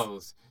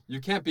 falls.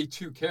 You can't be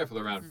too careful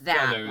around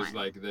That fellows one.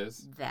 like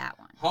this. That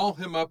one. Haul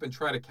him up and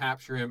try to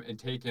capture him and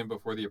take him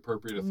before the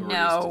appropriate authorities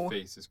No. to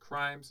face his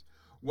crimes.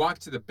 Walk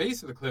to the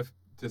base of the cliff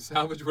to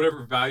salvage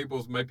whatever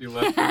valuables might be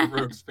left when the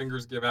rogue's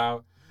fingers give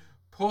out.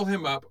 Pull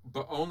him up,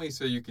 but only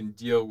so you can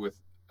deal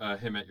with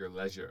him at your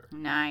leisure.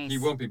 Nice. He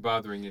won't be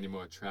bothering any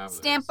more travelers.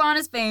 Stamp on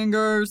his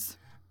fingers.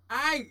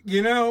 I'm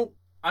going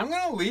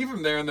to leave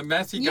him there in the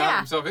mess he got Yeah.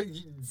 himself in.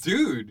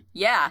 Dude,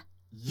 Yeah.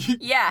 you,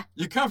 Yeah.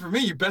 you come for me,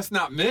 you best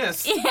not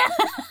miss.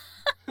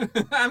 Yeah.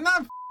 I'm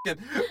not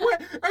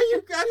what?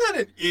 I'm not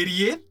an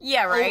idiot.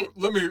 Yeah, right.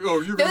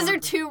 You're Those are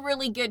two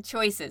really good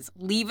choices.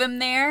 Leave him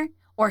there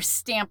or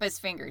stamp his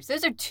fingers.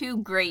 Those are two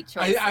great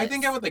choices. I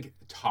think I would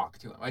talk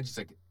to him. I just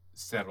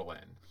settle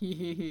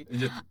in. And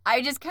just,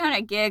 I just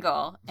kind of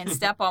giggle and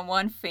step on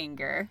one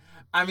finger.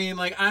 I'm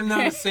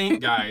not a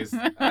saint, guys.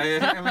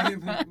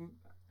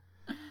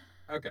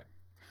 Okay.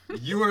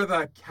 You are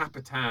the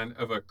Capitan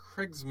of a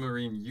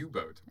Kriegsmarine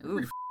U-boat. What are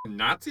we, Oof.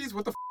 Nazis?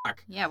 What the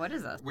fuck? Yeah, what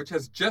is this? Which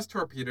has just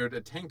torpedoed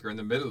a tanker in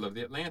the middle of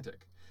the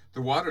Atlantic.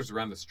 The waters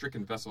around the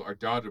stricken vessel are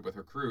dotted with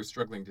her crew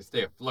struggling to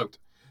stay afloat.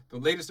 The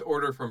latest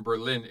order from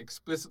Berlin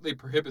explicitly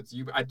prohibits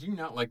you. I do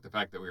not like the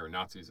fact that we are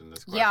Nazis in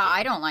this question. Yeah,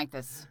 I don't like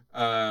this.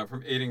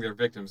 From aiding their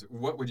victims.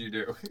 What would you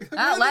do?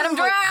 Let them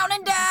drown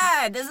and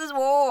die. This is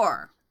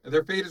war.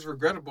 Their fate is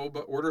regrettable,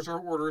 but orders are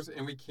orders,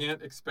 and we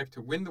can't expect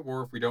to win the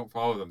war if we don't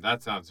follow them.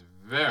 That sounds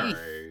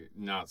very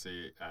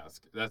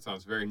Nazi-esque. That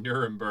sounds very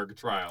Nuremberg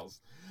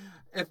trials.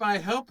 If I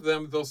help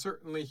them, they'll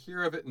certainly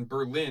hear of it in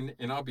Berlin,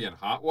 and I'll be in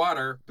hot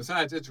water.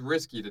 Besides, it's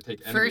risky to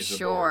take For enemies aboard.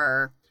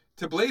 sure.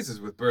 To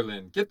blazes with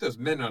Berlin. Get those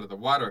men out of the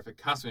water if it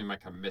costs me my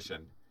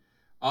commission.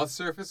 I'll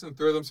surface and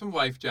throw them some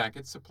life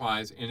jackets,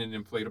 supplies, and an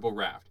inflatable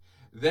raft.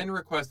 Then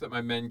request that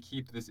my men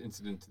keep this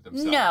incident to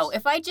themselves. No,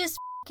 if I just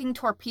fucking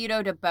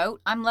torpedoed a boat,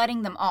 I'm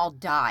letting them all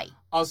die.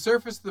 I'll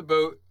surface the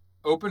boat,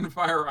 open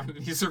fire on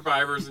any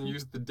survivors, and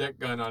use the deck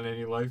gun on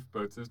any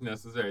lifeboats if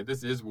necessary.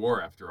 This is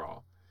war, after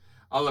all.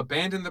 I'll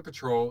abandon the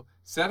patrol,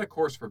 set a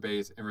course for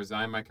base, and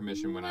resign my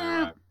commission when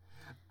I arrive.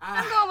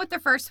 I'm going with the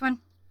first one.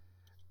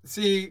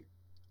 See,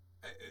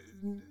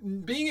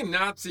 being a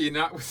Nazi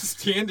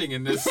notwithstanding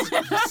in this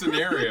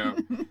scenario,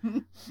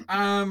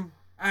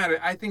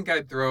 I think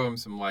I'd throw him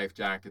some life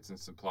jackets and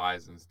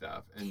supplies and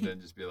stuff, and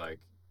then just be like,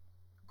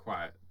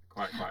 quiet,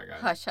 guys.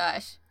 Hush,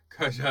 hush.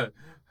 Hush,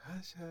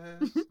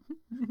 hush.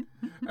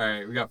 All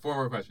right, we got 4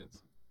 more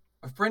questions.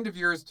 A friend of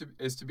yours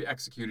is to be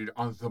executed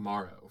on the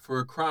morrow for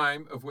a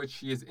crime of which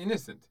she is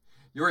innocent.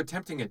 You're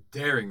attempting a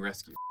daring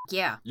rescue.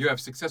 Yeah. You have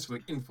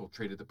successfully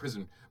infiltrated the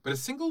prison, but a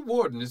single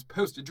warden is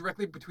posted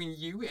directly between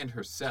you and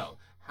her cell.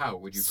 How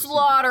would you proceed?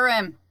 Slaughter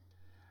him.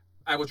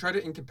 I will try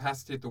to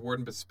incapacitate the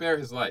warden, but spare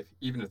his life,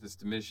 even if this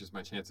diminishes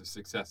my chance of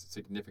success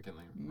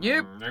significantly.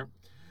 Nope. Nope.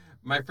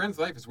 My friend's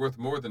life is worth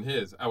more than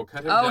his. I will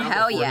cut him Oh, down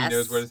hell before yes. he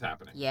knows what is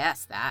happening.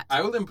 Yes, that.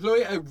 I will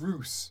employ a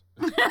ruse.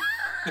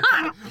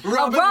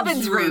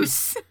 Robin's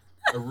ruse.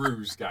 A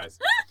ruse, guys.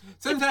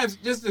 Sometimes,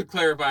 just to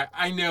clarify,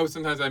 I know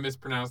sometimes I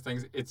mispronounce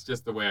things. It's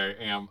just the way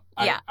I am.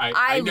 Yeah,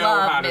 I know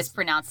love how to.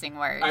 mispronouncing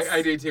words.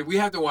 I do too. We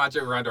have to watch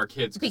it around our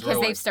kids because we're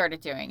they've like,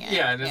 started doing it.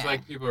 Yeah, and it's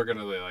like people are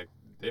gonna be like,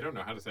 they don't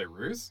know how to say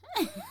ruse.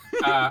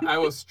 I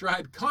will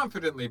stride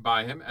confidently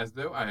by him as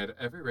though I had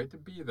every right to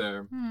be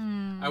there.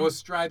 I will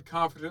stride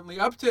confidently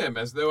up to him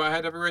as though I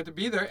had every right to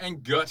be there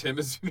and gut him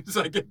as soon as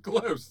I get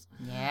close.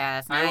 Yeah,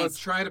 that's I will nice.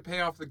 try to pay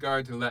off the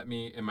guard to let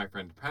me and my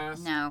friend pass.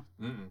 No.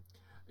 Mm-mm.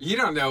 You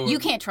don't know. You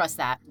can't trust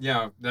that.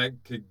 Yeah,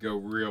 that could go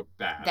real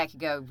bad. That could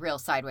go real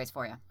sideways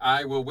for you.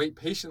 I will wait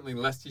patiently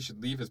lest he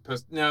should leave his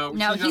post. No,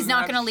 No, she he's doesn't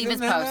not have- going to she leave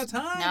his doesn't have post.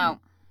 that time. No.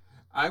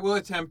 I will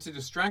attempt to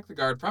distract the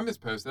guard from his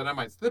post that I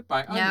might slip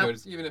by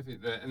unnoticed, even if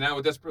and I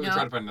will desperately No.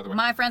 try to find another way.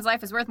 My friend's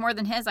life is worth more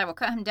than his. I will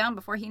cut him down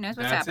before he knows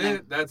what's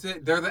happening. That's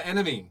it. They're the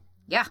enemy.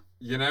 Yeah.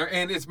 You know,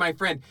 and it's my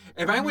friend.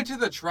 If I went to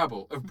the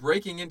trouble of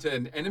breaking into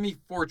an enemy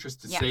fortress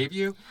to Yeah. save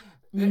you,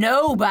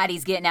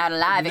 Nobody's getting out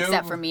alive No.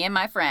 except for me and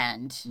my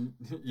friend.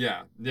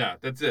 yeah,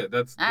 that's it.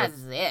 That's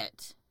That's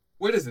it.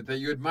 What is it that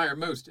you admire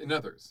most in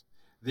others?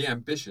 The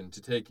ambition to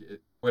take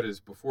what is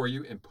before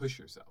you and push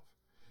yourself.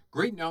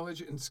 Great knowledge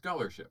and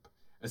scholarship.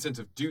 A sense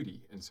of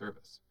duty and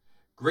service.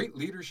 Great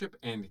leadership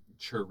and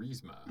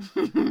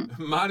charisma.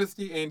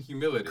 Modesty and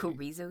humility.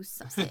 Chorizo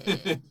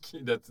sausage.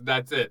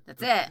 That's it.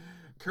 That's it.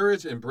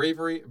 Courage and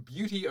bravery.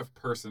 Beauty of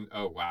person.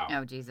 Oh, wow.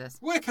 Oh, Jesus.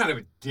 What kind of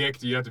a dick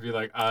do you have to be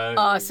like,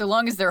 So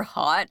long as they're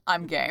hot,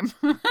 I'm game.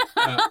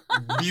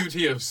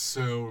 beauty of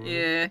soul.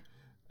 Yeah.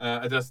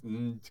 That's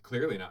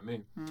clearly not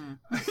me.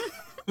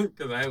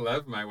 Because I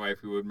love my wife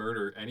who would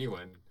murder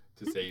anyone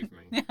to save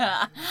me.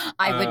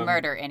 I would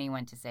murder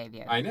anyone to save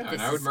you. I know, and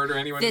I would murder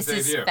anyone to This save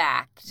is you.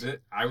 fact.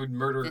 I would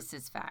murder This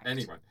is fact.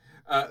 anyone.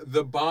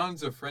 The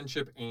bonds of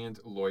friendship and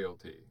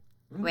loyalty.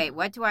 Wait,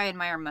 what do I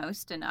admire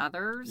most in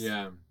others?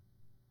 Yeah.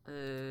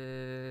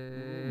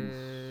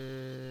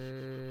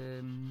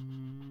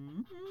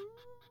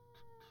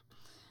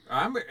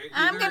 I'm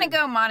gonna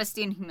go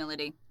modesty and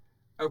humility.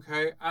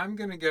 Okay, I'm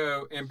gonna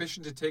go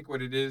ambition to take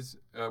what is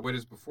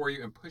before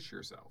you and push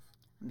yourself.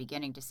 I'm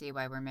beginning to see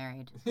why we're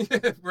married.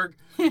 we're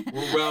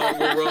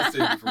well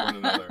suited for one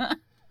another.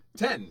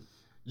 10.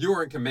 You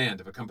are in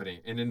command of a company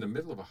and in the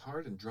middle of a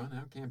hard and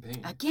drawn-out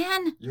campaign.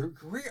 Again?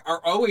 We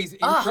are always in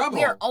trouble.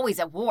 We are always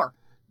at war.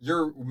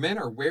 Your men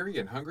are weary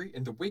and hungry.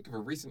 In the wake of a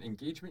recent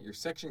engagement, your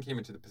section came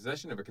into the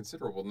possession of a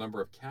considerable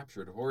number of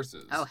captured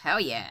horses. Oh, hell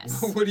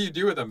yes. What do you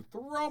do with them?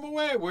 Throw them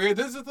away.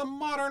 This is a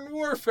modern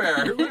warfare.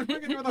 What are we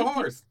going to do with a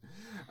horse?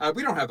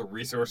 We don't have the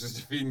resources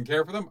to feed and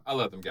care for them. I'll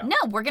let them go. No,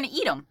 we're going to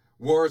eat them.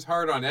 War is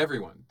hard on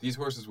everyone. These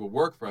horses will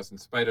work for us in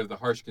spite of the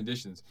harsh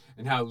conditions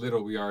and how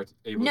little we are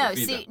able to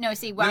feed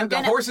them.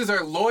 The horses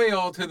are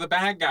loyal to the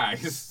bad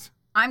guys.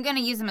 I'm going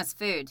to use them as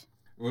food.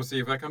 We'll see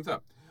if that comes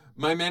up.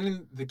 My men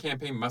in the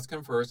campaign must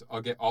come first.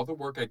 I'll get all the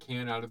work I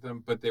can out of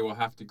them, but they will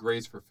have to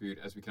graze for food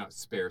as we cannot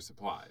spare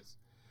supplies.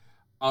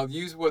 I'll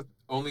use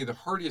only the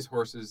hardiest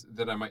horses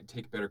that I might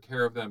take better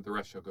care of them. The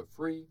rest shall go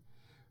free.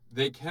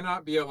 They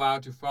cannot be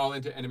allowed to fall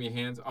into enemy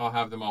hands. I'll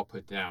have them all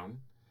put down.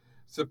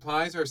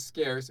 Supplies are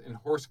scarce and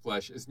horse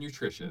flesh is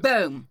nutritious.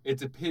 Boom.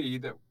 It's a pity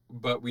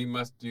but we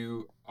must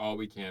do all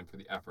we can for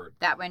the effort.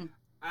 That one.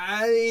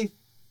 I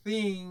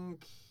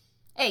think...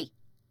 Hey,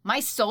 my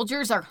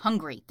soldiers are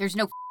hungry. There's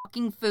no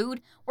fucking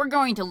food. We're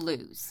going to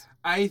lose.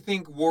 I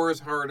think war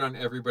is hard on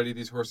everybody.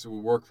 These horses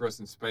will work for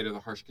us in spite of the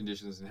harsh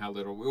conditions and how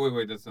little...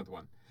 Wait, that's not the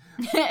one.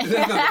 That's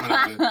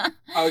not the one.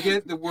 I'll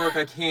get the work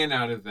I can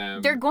out of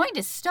them. They're going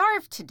to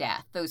starve to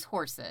death, those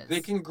horses. They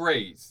can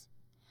graze.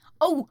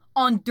 Oh,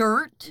 on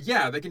dirt?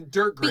 Yeah, they can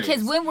dirt graze.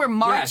 Because when we're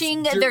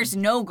marching, there's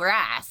no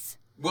grass.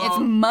 Well, it's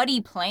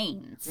muddy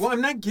plains. Well,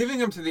 I'm not giving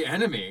them to the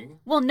enemy.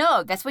 Well,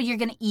 no, that's why you're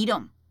going to eat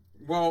them.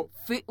 Well...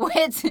 what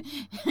is it?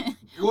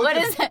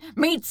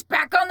 Meat's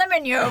back on the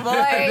menu, boys.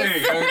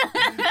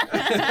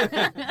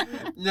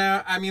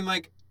 No, I mean,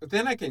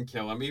 then I can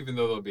kill them, even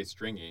though they'll be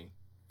stringy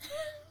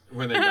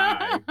when they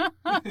die.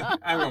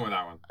 I'm going with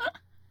that one.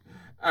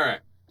 All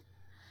right.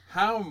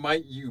 How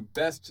might you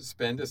best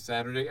spend a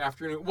Saturday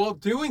afternoon? Well,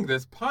 doing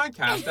this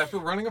podcast after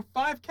running a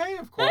 5K,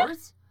 of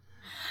course.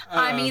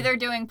 I'm either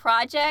doing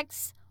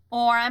projects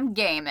or I'm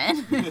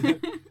gaming.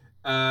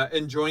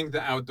 Enjoying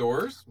the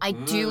outdoors. I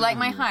do like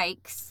my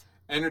hikes.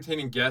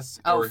 Entertaining guests.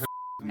 Oh, or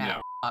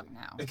no.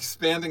 No.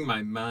 Expanding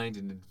my mind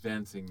and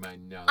advancing my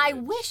knowledge. I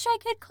wish I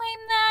could claim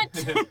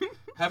that.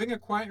 Having a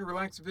quiet and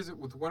relaxed visit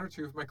with one or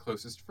two of my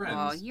closest friends.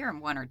 Well, you're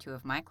one or two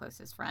of my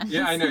closest friends.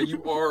 Yeah, I know.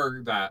 You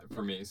are that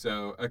for me.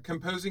 So,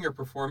 composing or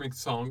performing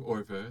song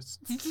or verse.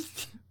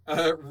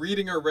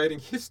 Reading or writing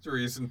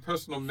histories and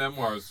personal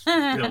memoirs,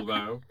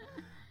 Bilbo.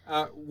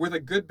 With a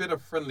good bit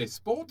of friendly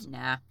sport.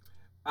 Nah.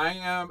 I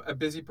am a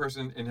busy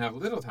person and have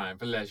little time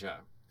for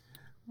leisure.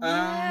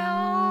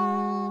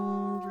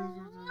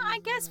 I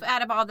guess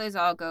out of all those,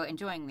 I'll go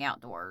enjoying the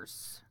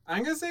outdoors.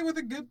 I'm going to say with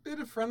a good bit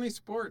of friendly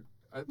sport.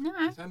 I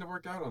right. tend to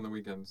work out on the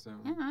weekends. So.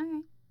 Yeah, all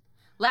right.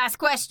 Last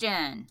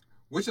question.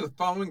 Which of the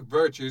following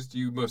virtues do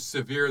you most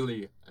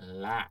severely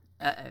lack?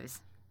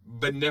 Uh-ohs.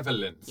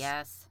 Benevolence.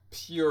 Yes.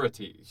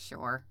 Purity.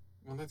 Sure.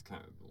 Well, that's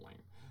kind of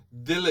lame.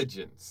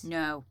 Diligence.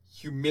 No.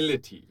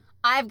 Humility.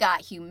 I've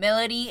got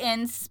humility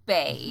in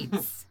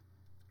spades.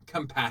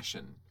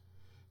 Compassion.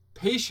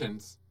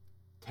 Patience.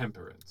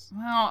 Temperance.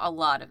 Well, a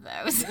lot of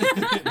those.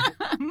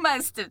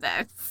 Most of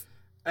those.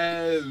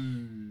 I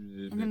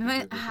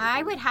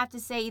would have to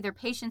say either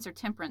patience or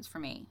temperance for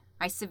me.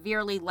 I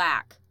severely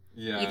lack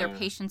either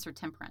patience or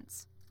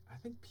temperance. I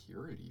think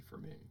purity for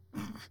me.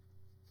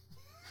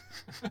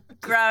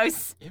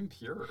 Gross.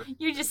 Impure.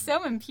 You're just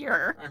so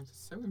impure. I'm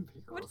just so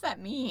impure. What does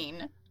that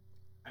mean?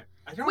 I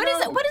don't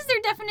know. What is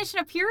their definition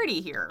of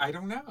purity here? I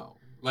don't know.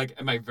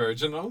 Am I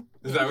virginal?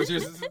 Is that what you're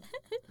saying?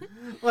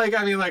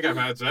 I've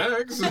had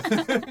sex.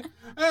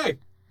 Hey,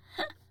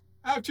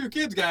 I have 2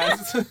 kids,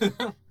 guys.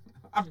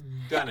 I've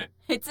done it.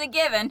 It's a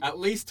given. At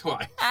least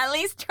twice. At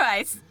least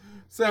twice.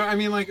 So, okay.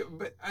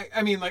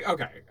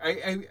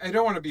 I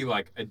don't want to be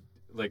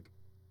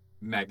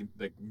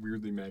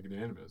weirdly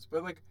magnanimous,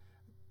 but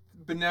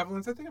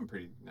benevolence, I think I'm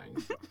pretty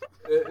nice.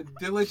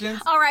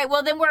 Diligence. All right,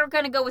 well then we're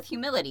going to go with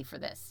humility for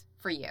this,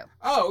 for you.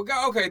 Oh,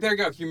 okay, there you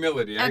go,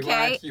 humility. Okay.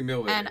 I lack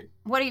humility. And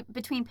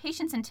between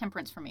patience and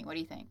temperance for me, what do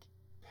you think?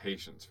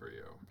 Patience for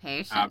you.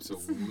 Patience.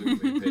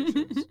 Absolutely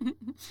patience.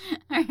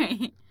 All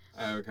right.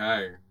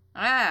 Okay.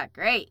 Ah,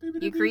 great.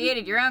 You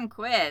created your own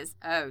quiz.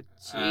 Oh,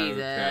 Jesus.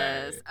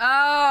 Okay.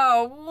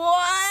 Oh,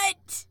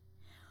 what?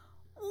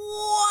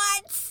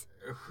 What?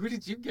 Who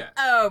did you get?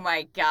 Oh,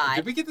 my God.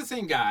 Did we get the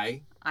same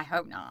guy? I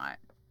hope not.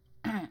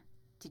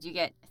 Did you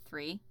get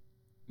 3?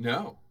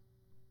 No.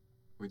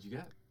 What'd you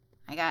get?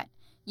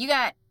 You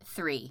got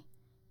 3.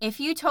 If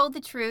you told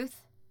the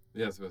truth,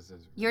 yes, what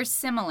says? You're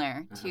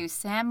similar to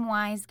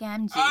Samwise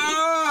Gamgee.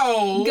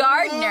 Oh!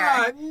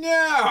 Gardner.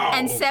 No!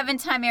 And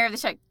 7-time heir of the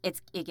Shark.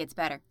 It gets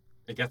better.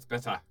 It gets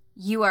better.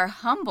 You are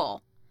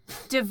humble,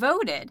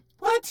 devoted,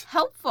 what?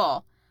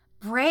 Helpful,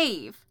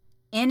 brave,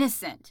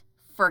 innocent,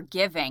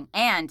 forgiving,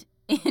 and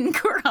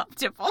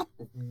incorruptible.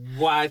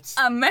 What?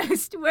 A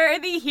most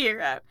worthy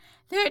hero.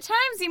 There are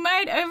times you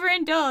might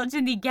overindulge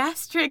in the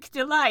gastric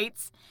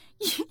delights.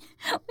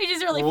 Which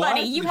is really What?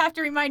 funny. You have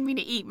to remind me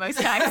to eat most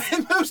times.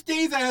 Most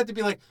days I have to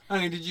be like,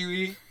 honey, did you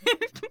eat?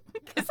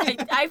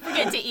 Because I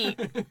forget to eat.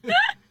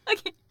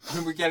 Okay.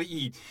 We gotta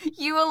eat.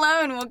 You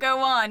alone will go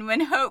on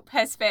when hope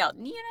has failed.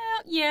 You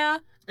know, yeah.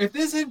 If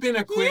this had been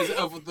a quiz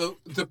of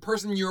the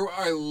person you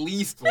are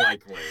least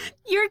likely.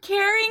 You're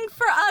caring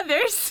for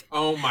others.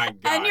 Oh my God.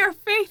 And your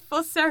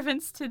faithful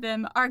servants to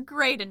them are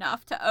great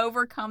enough to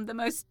overcome the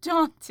most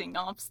daunting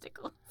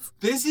obstacles.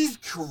 This is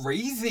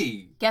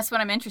crazy. Guess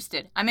what I'm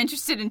interested? I'm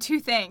interested in 2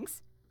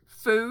 things.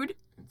 Food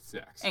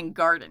Sex. and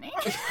gardening.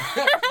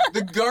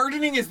 The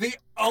gardening is the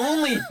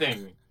only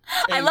thing.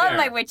 I love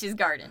my witch's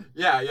garden.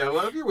 Yeah, I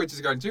love your witch's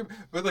garden too.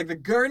 But like the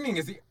gardening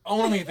is the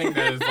only thing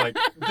that is like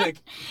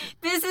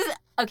This is,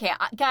 okay,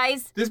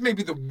 guys. This may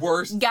be the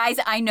worst. Guys,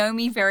 I know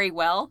me very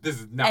well.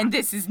 This is not. And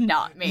this is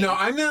not me. No,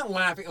 I'm not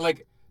laughing.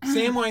 Like,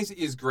 Samwise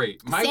is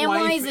great. My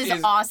Samwise wife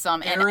is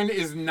awesome. Erin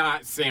is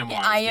not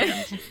Samwise.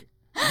 DMG.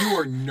 You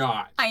are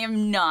not. I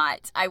am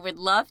not. I would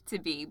love to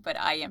be, but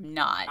I am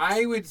not.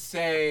 I would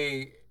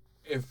say,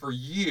 if for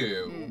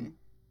you,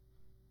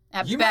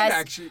 At you best, might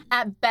actually.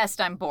 At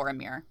best, I'm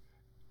Boromir.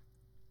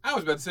 I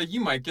was about to say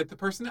you might get the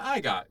person I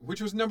got,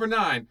 which was number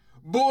 9,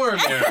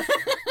 Boromir,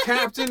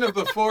 captain of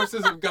the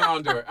forces of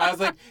Gondor. I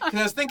was like, because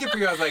I was thinking for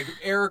you, I was like,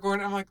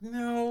 Aragorn. I'm like,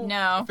 no.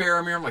 No.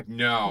 Faramir. I'm like,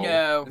 no.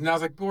 No. And I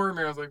was like,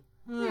 Boromir. I was like,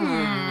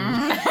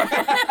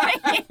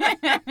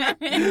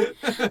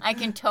 I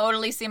can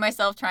totally see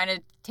myself trying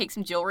to take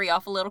some jewelry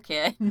off a little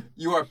kid.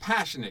 You are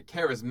passionate,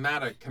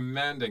 charismatic,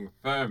 commanding,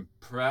 firm,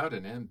 proud,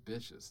 and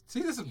ambitious.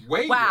 See, this is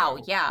way Wow,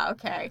 low. yeah,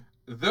 okay.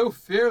 Though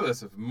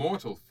fearless of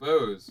mortal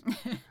foes,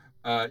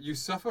 you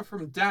suffer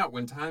from doubt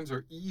when times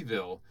are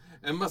evil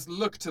and must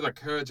look to the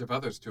courage of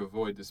others to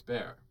avoid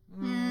despair.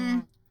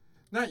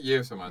 Not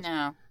you so much.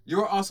 No.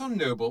 You are also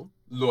noble,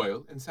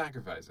 loyal, and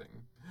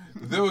sacrificing.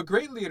 Though a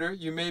great leader,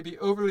 you may be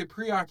overly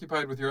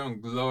preoccupied with your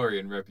own glory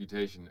and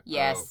reputation.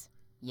 Yes. Oh,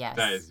 Yes.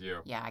 that is you.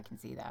 Yeah, I can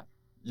see that.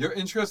 Your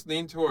interests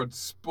lean towards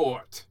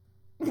sport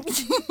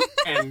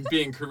and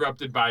being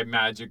corrupted by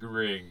magic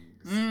rings.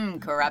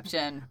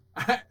 Corruption.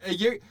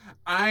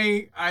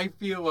 I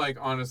feel like,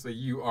 honestly,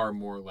 you are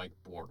more like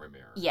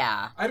Boromir.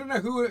 Yeah. I don't know,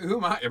 who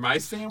am I? Am I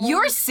Samwise?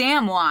 You're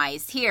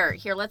Samwise. Here,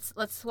 let's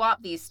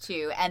swap these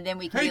 2, and then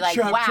we can Hey, be like,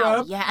 Chop wow,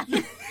 Chop. yeah.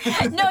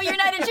 No, you're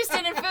not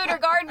interested in food or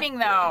gardening,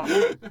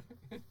 though.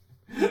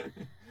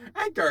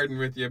 I garden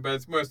with you, but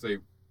it's mostly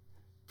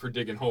for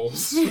digging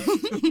holes.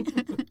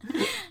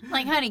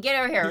 Like, honey, get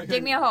over here.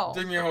 Dig me a hole.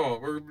 Dig me a hole.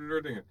 We're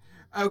doing it.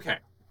 Okay.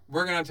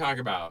 We're going to talk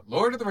about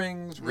Lord of the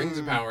Rings, Rings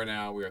of Power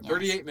now. We are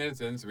 38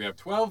 minutes in, so we have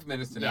 12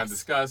 minutes to now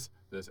discuss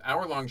this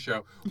hour-long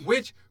show,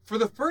 which, for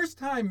the first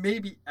time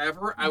maybe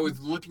ever, I was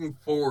looking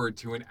forward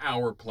to an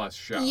hour-plus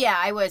show. Yeah,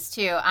 I was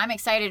too. I'm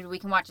excited we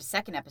can watch a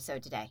second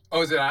episode today.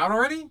 Oh, is it out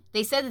already?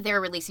 They said that they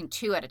were releasing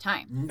 2 at a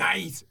time.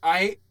 Nice.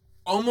 I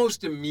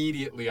almost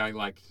immediately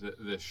liked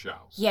this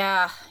show.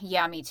 Yeah,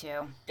 me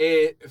too.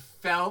 It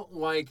felt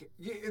like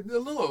a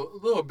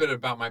little bit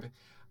about my.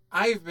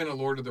 I've been a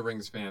Lord of the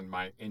Rings fan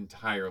my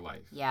entire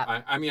life.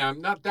 Yeah. I mean,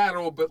 I'm not that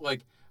old, but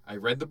like I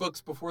read the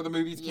books before the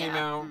movies came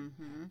out,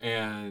 Mm-hmm.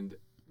 and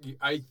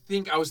I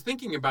was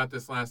thinking about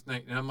this last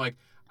night, and I'm like,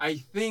 I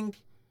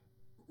think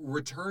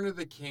Return of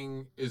the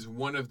King is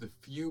one of the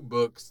few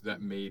books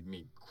that made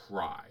me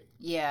cry.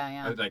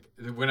 Yeah. Like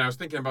when I was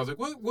thinking about, I was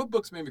like, what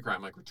books made me cry?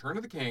 I'm like Return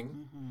of the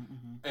King,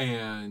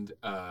 and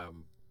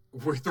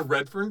Where the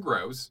Red Fern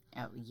Grows.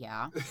 Oh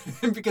yeah.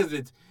 because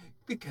it's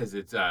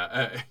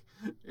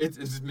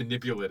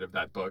manipulative,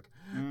 that book.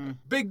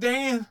 Big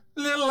Dan,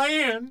 Little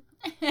Ann.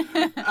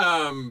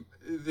 And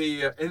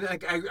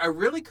like I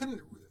really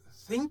couldn't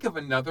think of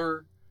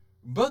another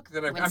book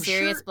that When I'm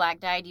Sirius sure. Black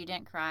died, you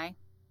didn't cry?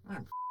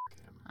 Him.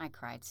 I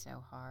cried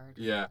so hard.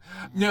 Yeah.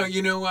 No,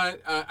 you know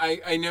what?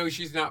 I know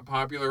she's not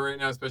popular right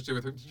now, especially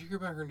with her. Did you hear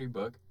about her new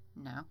book?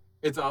 No.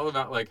 It's all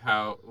about like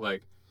how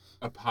like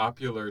a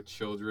popular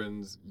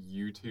children's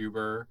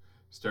YouTuber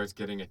starts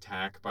getting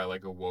attacked by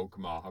like a woke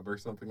mob or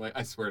something like.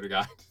 I swear to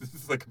God, this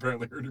is like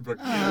apparently her new book.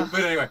 But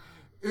anyway,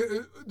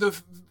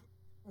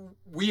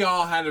 we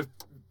all had a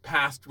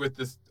past with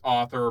this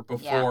author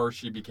before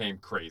she became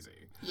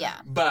crazy. Yeah.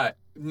 But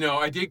no,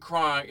 I did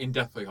cry in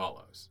Deathly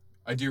Hallows.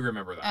 I do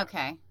remember that.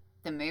 Okay.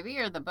 The movie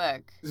or the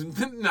book?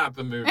 Not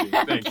the movie.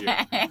 Thank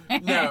Okay. you.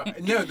 No,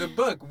 the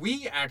book.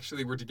 We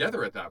actually were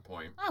together at that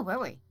point. Oh, were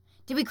we?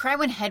 Did we cry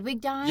when Hedwig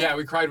died? Yeah,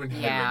 we cried when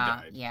Hedwig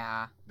died.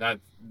 Yeah.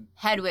 That.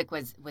 Hedwig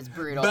was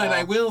brutal. But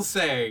I will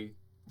say,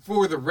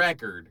 for the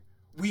record,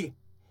 we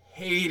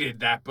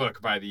hated that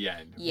book by the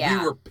end. Yeah.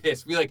 We were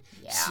pissed. We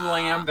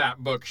slammed that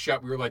book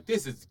shut. We were like,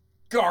 this is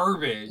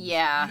garbage.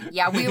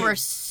 Yeah, we were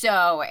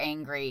so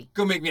angry.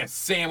 Go make me a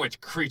sandwich,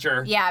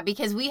 creature. Yeah,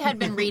 because we had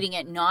been reading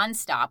it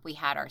nonstop. We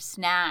had our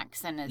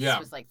snacks, and this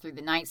was like through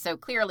the night. So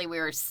clearly we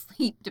were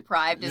sleep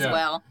deprived as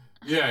well.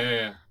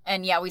 Yeah.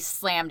 And yeah, we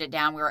slammed it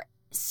down. We were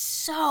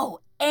so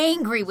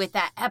angry with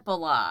that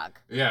epilogue.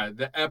 Yeah,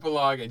 the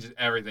epilogue and just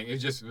everything. It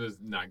just was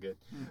not good.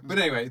 Mm-hmm. But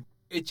anyway,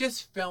 it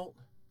just felt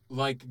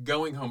like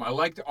going home. I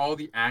liked all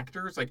the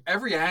actors. Like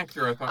every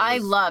actor, I thought. I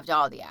loved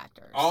all the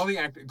actors. All the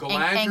actors,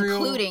 Galadriel,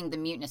 including the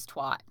mutinous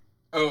twat.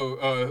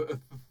 Throndir.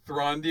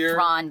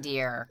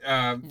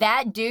 Throndir.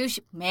 That douche,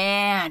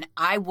 man,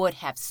 I would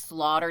have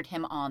slaughtered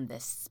him on the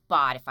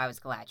spot if I was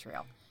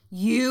Galadriel.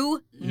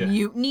 You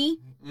mutiny?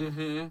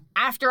 Mm-hmm.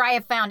 After I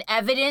have found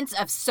evidence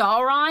of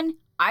Sauron,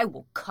 I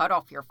will cut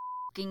off your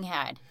fucking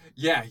head.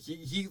 Yeah,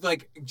 he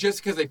like, just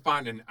because they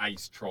find an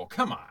ice troll.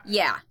 Come on.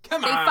 Yeah.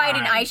 Come on. They fight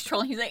an ice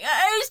troll, and he's like,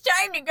 it's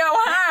time to go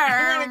I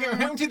home. want to go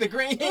home to the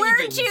Grey Havens.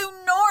 We're too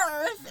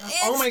north.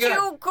 Oh my God.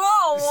 Too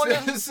cold.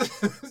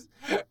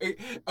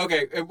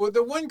 Okay, well,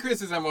 the one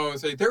criticism I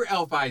always say, their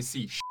elf-eyes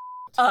see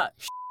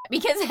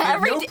Because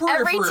every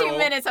 2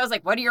 minutes I was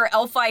like, what do your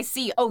elf-eyes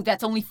see? Oh,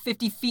 that's only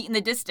 50 feet in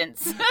the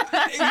distance.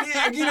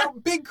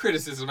 Big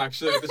criticism,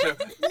 actually, of the show.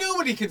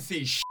 Nobody can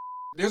see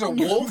There's a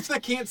wolf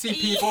that can't see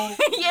people.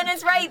 And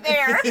it's right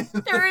there.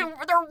 They're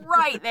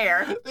right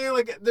there. They're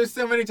like, there's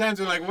so many times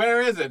they're like,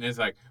 where is it? And it's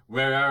like,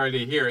 we're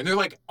already here. And they're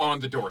like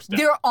on the doorstep.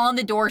 They're on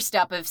the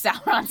doorstep of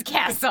Sauron's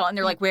castle. And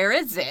they're like, where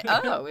is it?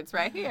 Oh, it's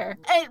right here.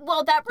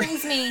 Well, that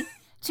brings me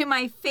to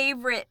my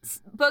favorite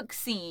book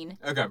scene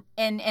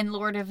in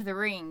Lord of the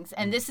Rings.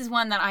 And this is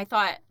one that I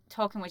thought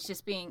Tolkien was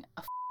just being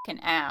a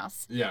fucking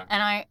ass. Yeah.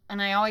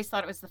 And I always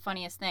thought it was the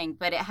funniest thing.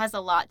 But it has a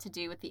lot to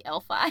do with the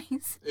elf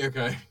eyes.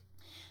 Okay.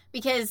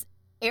 Because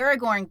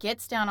Aragorn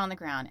gets down on the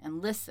ground and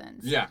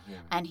listens. Yeah.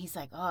 And he's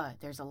like, oh,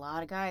 there's a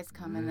lot of guys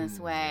coming this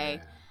way.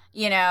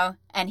 Yeah.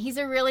 And he's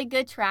a really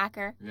good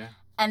tracker. Yeah.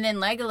 And then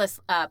Legolas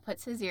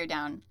puts his ear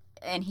down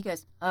and he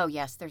goes, oh,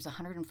 yes, there's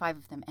 105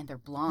 of them and they're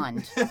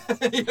blonde.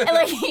 And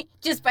like,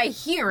 just by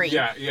hearing,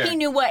 he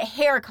knew what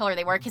hair color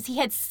they were because he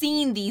had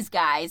seen these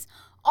guys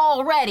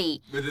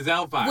already. With his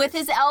elf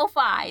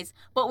eyes.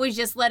 But was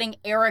just letting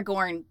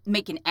Aragorn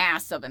make an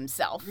ass of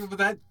himself. But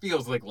that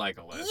feels like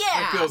Legolas.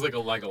 Yeah. That feels like a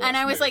Legolas. And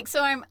I was like,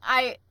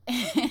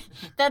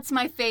 that's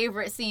my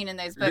favorite scene in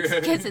those books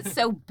because it's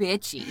so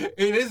bitchy.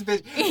 It is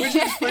bitchy. Which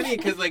is funny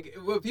because, like,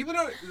 what people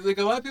don't, like,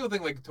 a lot of people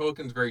think, like,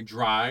 Tolkien's very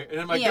dry.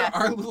 And I'm like, there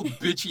are little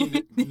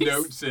bitchy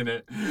notes in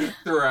it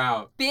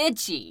throughout.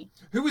 Bitchy.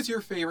 Who was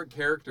your favorite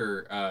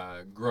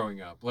character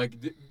growing up? Like,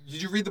 did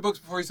you read the books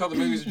before you saw the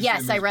movies?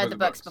 Yes, I read the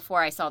books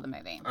before I saw the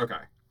movie. Okay.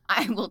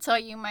 I will tell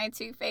you my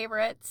two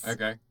favorites.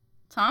 Okay.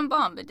 Tom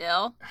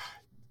Bombadil.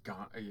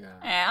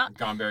 Yeah.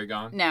 Gone, Barry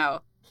Gone?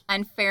 No.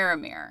 And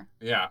Faramir.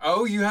 Yeah.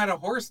 Oh, you had a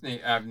horse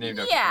named after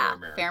Faramir. Yeah.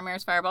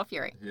 Faramir's Fireball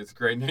Fury. It's a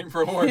great name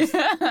for a horse.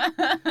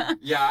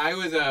 Yeah, I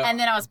was... And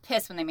then I was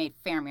pissed when they made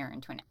Faramir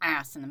into an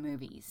ass in the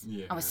movies.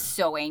 Yeah. I was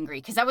so angry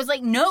because I was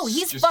like, no,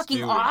 he's just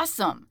fucking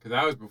awesome. Because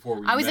that was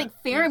before we I was met.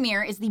 like,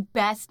 Faramir is the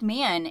best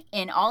man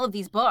in all of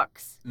these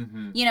books.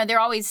 Mm-hmm. You know, they're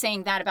always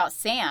saying that about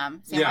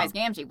Samwise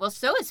Gamgee. Well,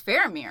 so is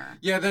Faramir.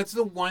 Yeah, that's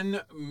the one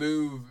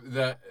move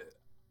that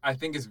I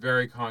think is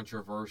very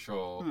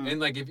controversial. And,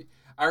 like,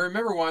 I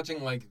remember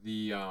watching, like,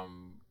 the,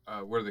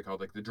 what are they called?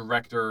 Like, the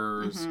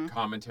director's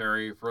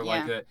commentary for,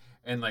 like, it.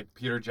 And, like,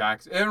 Peter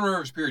Jackson. I don't remember if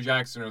it was Peter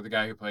Jackson or the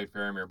guy who played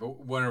Faramir, but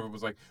one of them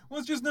was like, well,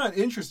 it's just not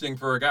interesting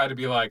for a guy to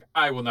be like,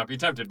 I will not be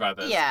tempted by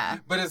this. Yeah.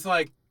 But it's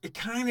like, it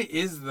kind of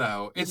is,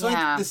 though. It's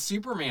like the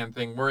Superman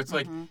thing where it's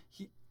like,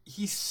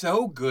 he's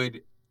so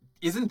good.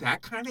 Isn't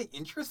that kind of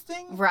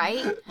interesting?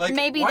 Right. Like,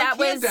 maybe why that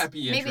can't was that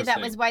be maybe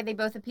that was why they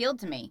both appealed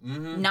to me.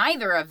 Mm-hmm.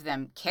 Neither of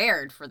them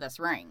cared for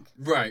this ring.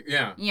 Right.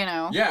 Yeah. You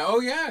know. Yeah.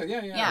 Oh yeah.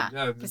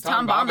 Because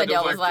Tom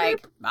Bombadil was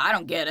like, I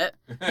don't get it,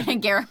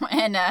 and Garrett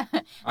and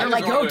they're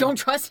like, oh, don't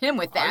trust him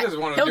with that. I just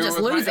want He'll to just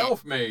do it with lose my it.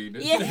 elf maid.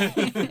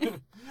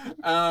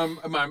 Yeah.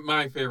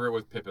 My favorite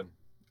was Pippin.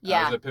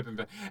 Yeah. I was a Pippin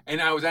fan.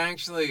 And I was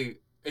actually.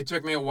 It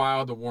took me a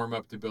while to warm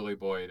up to Billy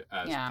Boyd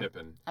as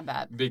Pippin. I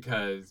bet.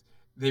 Because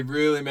they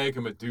really make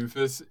him a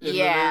doofus in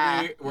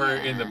the movie, where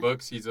in the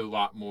books he's a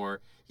lot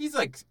more. He's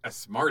like a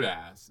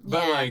smartass,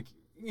 but like,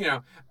 you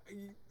know,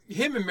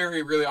 him and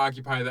Mary really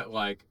occupy that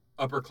like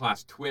upper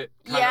class twit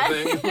kind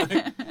of thing.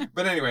 Like,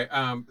 but anyway,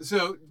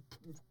 so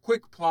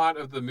quick plot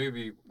of the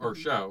movie or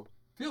show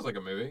feels like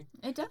a movie.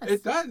 It does.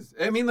 It does.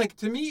 I mean, like,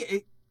 to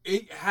me,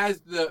 it has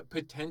the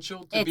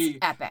potential to be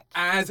epic.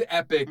 As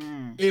epic,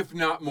 if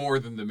not more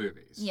than the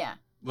movies. Yeah.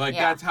 Like,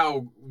 that's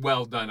how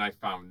well done I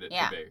found it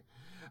to be.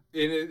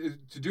 And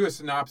to do a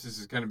synopsis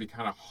is going to be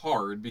kind of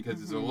hard because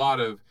there's a lot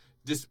of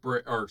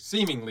disparate or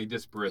seemingly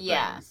disparate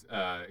things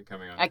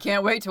coming on. I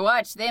can't wait to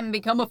watch them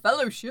become a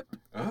fellowship.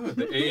 Oh,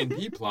 the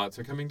A&P plots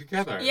are coming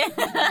together. Yeah.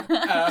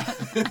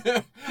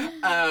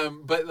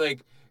 But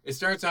like, it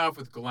starts off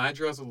with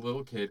Galadriel's a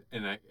little kid,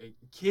 and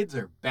kids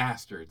are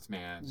bastards,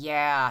 man.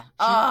 Yeah.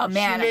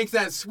 She makes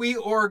that sweet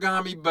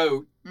origami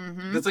boat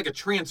that's like a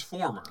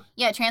transformer.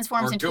 Yeah, it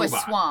transforms into a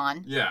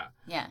swan. Yeah.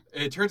 Yeah.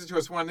 It turns into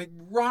a swan. They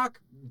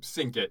rock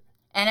sink it.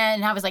 And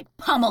then I was like,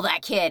 pummel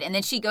that kid. And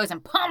then she goes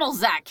and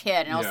pummels that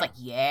kid. And I was like,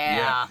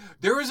 yeah.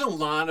 There was a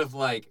lot of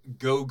like,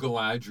 go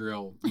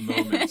Galadriel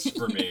moments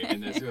for me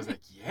in this. It was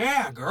like,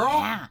 yeah, girl.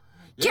 Yeah.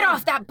 Get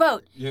off that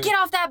boat. Yeah. Get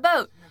off that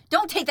boat.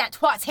 Don't take that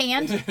twat's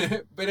hand.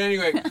 But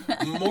anyway,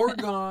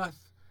 Morgoth,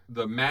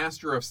 the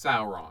master of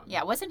Sauron.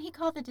 Yeah, wasn't he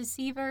called the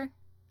Deceiver?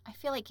 I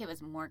feel like it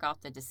was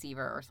Morgoth the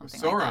Deceiver or something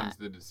Sauron's like that.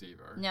 the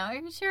deceiver. No, are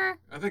you sure?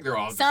 I think they're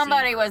all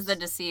Somebody deceivers. was the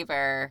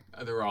deceiver.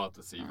 They're all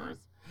deceivers.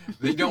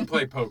 They don't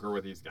play poker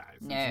with these guys.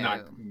 No. It's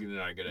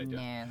not a good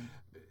idea.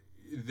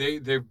 No.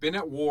 They've been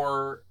at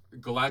war.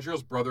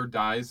 Galadriel's brother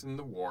dies in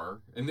the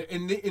war, and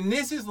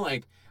this is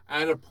like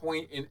at a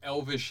point in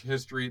Elvish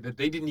history that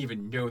they didn't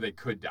even know they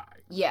could die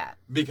Yeah.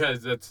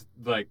 because that's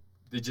like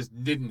it just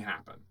didn't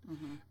happen.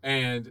 Mm-hmm.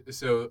 And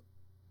so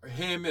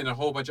him and a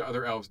whole bunch of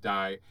other elves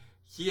die.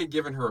 He had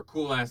given her a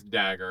cool ass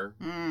dagger,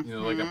 Mm-hmm.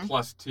 like a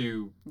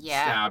 +2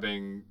 Yeah.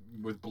 stabbing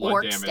with blood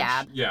Orc damage.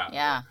 stab. Yeah.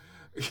 Yeah.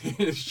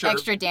 Sharp,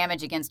 Extra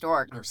damage against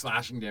orc. or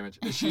slashing damage.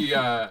 She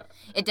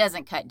It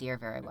doesn't cut deer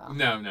very well.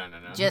 no.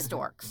 Just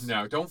orcs.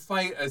 No, don't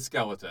fight a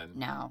skeleton.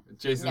 No.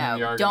 Jason and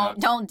the No. Argonauts.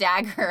 Don't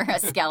dagger a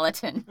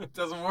skeleton. It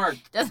doesn't work.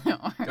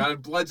 Doesn't work. Gotta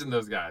bludgeon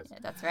those guys.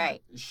 That's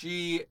right.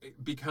 She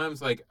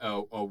becomes like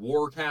a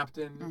war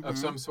captain of Mhm.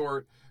 some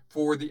sort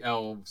for the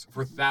elves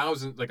for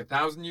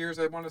 1,000 years,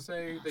 I want to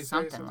say. They say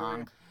Something long.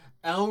 like that.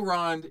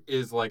 Elrond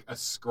is like a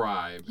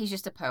scribe. He's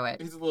just a poet.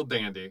 He's a little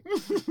dandy.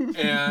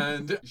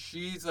 And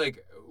she's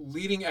like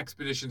leading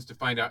expeditions to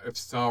find out if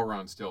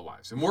Sauron's still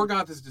alive. So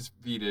Morgoth is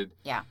defeated.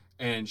 Yeah.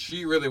 And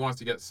she really wants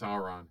to get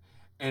Sauron.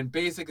 And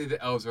basically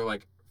the elves are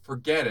like,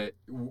 forget it.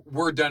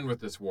 We're done with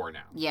this war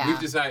now. Yeah. We've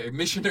decided,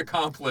 mission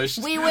accomplished.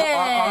 We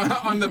win.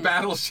 On the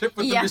battleship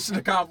with Yeah. the mission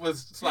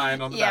accomplished sign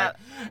on the Yeah.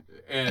 back.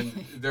 And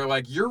they're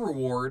like, your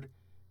reward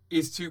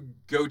is to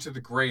go to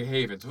the Grey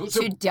Haven. So,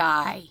 To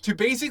die. to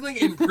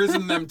basically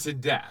imprison them to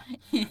death.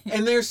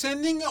 And they're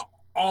sending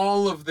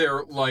all of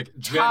their like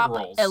Top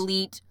generals,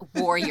 elite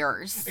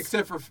warriors.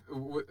 except for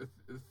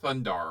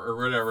Thundar or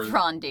whatever.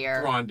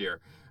 Throndir. Throndir.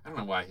 I don't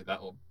know why that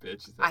little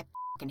bitch is I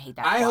fucking hate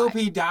that. I plot. hope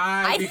he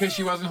died I- because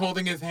she wasn't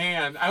holding his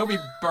hand. I hope he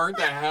burnt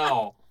to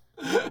hell.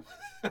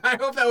 I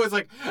hope that was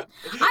like.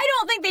 I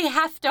don't think they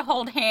have to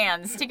hold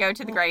hands to go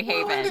to the Grey Why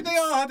Haven. did they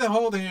all have to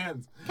hold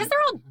hands? Because they're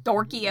all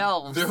dorky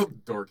elves. They're all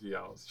dorky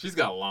elves. She's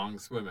got a long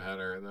swim ahead of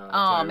her. Though,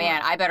 Oh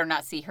man, I better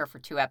not see her for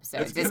 2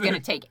 episodes. It's gonna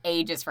take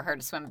ages for her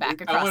to swim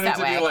back I across want it that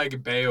to way. be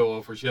like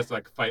Beowulf, where she has to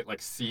like fight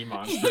like sea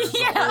monsters all the way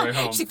Yeah,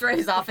 home. she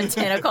throws off a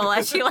tentacle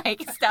as she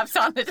like steps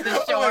onto the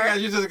Oh shore. my god,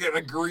 she's just getting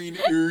a green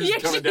ooze Yeah,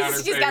 coming down her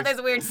she's face. got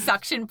those weird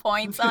suction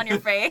points on your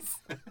face.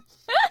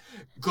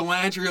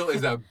 Galadriel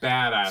is a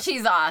badass.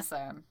 She's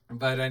awesome.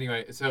 But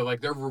anyway, so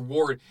like their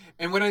reward,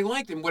 and what I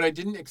liked and what I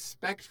didn't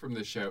expect from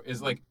the show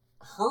is like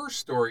her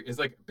story is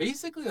like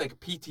basically like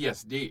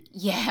PTSD.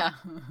 Yeah.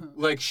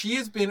 Like she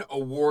has been a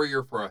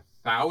warrior for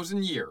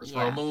 1,000 years,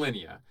 for a Yeah.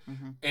 millennia,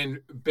 Mhm. and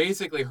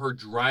basically her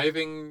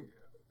driving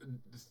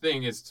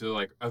thing is to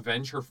like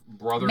avenge her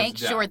brother's Make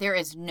death. sure there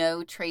is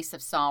no trace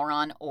of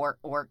Sauron or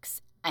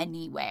orcs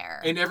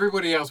anywhere. And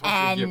everybody else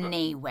wants to give up.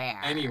 Anywhere.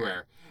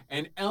 Anywhere.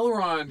 And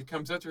Elrond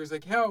comes up to her. He's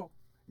like, "Hell,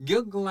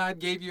 Gil-galad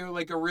gave you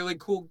like a really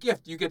cool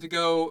gift. You get to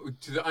go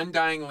to the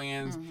Undying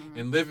Lands Mhm.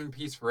 and live in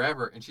peace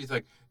forever." And she's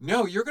like,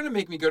 "No, you're gonna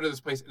make me go to this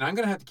place, and I'm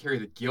gonna have to carry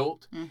the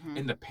guilt Mhm.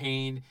 and the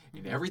pain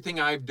and everything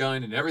I've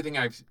done and everything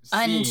I've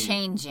seen,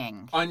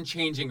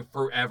 unchanging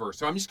forever.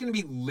 So I'm just gonna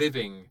be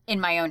living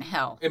In my own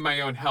hell. in my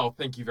own hell.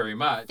 Thank you very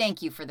much."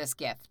 Thank you for this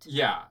gift.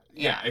 Yeah,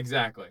 Yeah.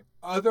 exactly.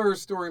 Other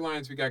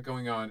storylines we got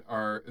going on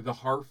are the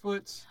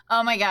Harfoots.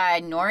 Oh my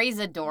god, Nori's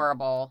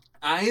adorable.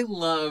 I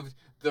loved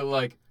the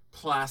like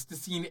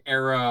Plasticine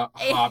era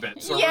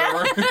hobbits or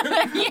Yeah.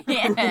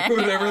 Yeah.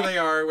 whatever they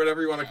are,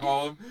 whatever you want to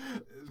call them.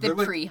 The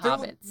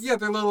pre-hobbits. Yeah,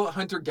 they're little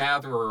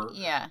hunter-gatherer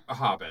Yeah.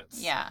 hobbits.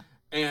 Yeah.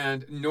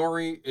 And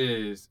Nori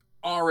is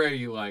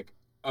already like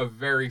a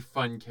very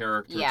fun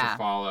character Yeah. to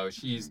follow.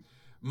 She's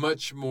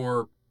much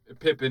more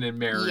Pippin and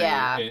Merry,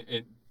 Yeah.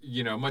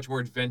 and much more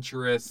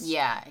adventurous.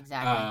 Yeah,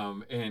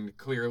 exactly. And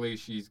clearly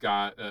she's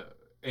got,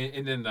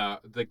 and then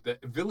the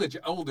village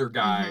elder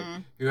guy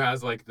Mhm. who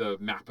has like the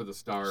map of the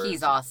stars.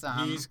 He's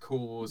awesome. He's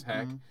cool as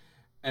heck. Mhm.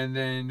 And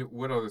then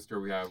what other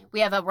story we have? We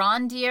have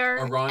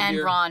Arondir and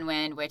Arondir.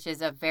 Bronwyn, which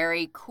is a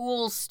very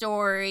cool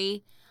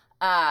story.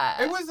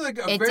 It was like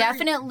a It very,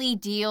 definitely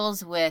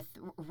deals with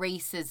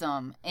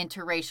racism,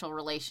 interracial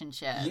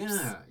relationships.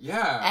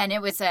 Yeah. And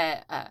it was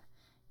a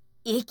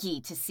icky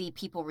to see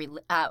people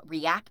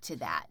react to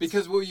that.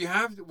 Because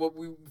what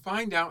we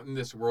find out in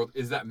this world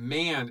is that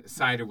man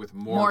sided with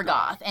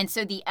Morgoth. And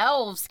so the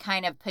elves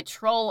kind of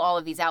patrol all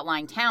of these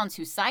outlying towns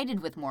who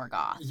sided with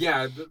Morgoth.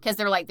 Yeah. Because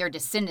they're like, their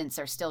descendants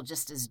are still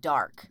just as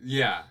dark.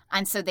 Yeah.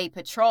 And so they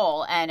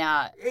patrol and,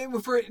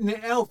 For an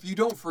elf, you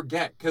don't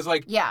forget. Because,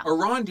 like, Yeah.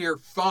 Arondir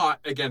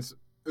fought against,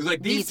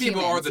 like, these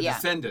people are humans, the yeah.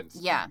 descendants.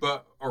 Yeah.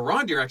 But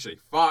Arondir actually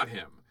fought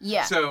him.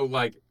 Yeah. So,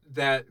 like,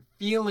 that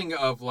feeling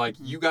of, like,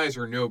 you guys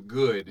are no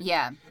good.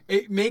 yeah.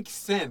 It makes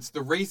sense. The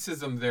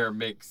racism there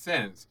makes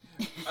sense.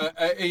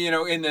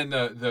 And then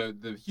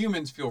the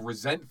humans feel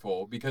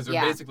resentful because they're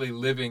Yeah. basically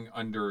living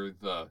under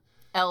the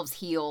Elves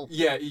heal.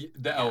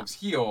 elves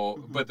heel,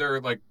 but they're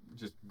like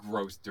just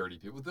gross, dirty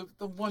people.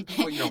 The one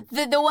people you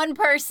don't... the one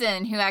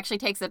person who actually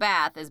takes a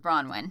bath is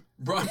Bronwyn.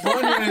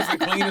 Bronwyn is the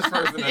cleanest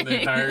person in the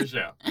entire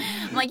show.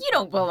 I'm like, you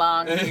don't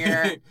belong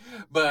here.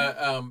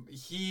 But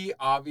he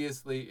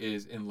obviously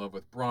is in love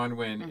with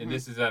Bronwyn, and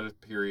this is at a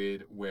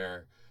period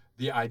where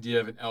the idea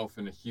of an elf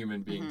and a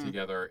human being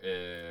together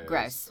is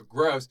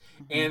gross.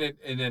 And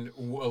then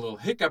a little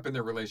hiccup in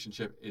their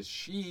relationship is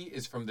she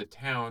is from the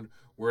town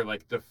where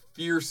like the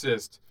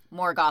fiercest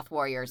Morgoth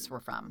warriors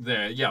were from.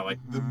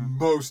 The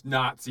most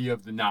Nazi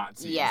of the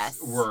Nazis. Yes.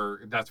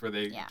 That's where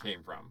they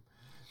came from.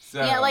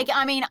 So, yeah, like,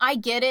 I mean, I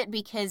get it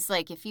because,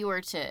 like, if you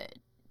were to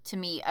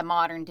meet a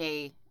modern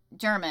day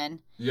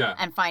German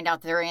and find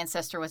out their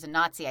ancestor was a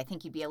Nazi, I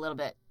think you'd be a little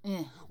bit...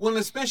 Well, and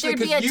especially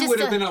because you would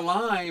have been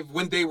alive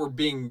when they were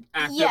being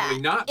actively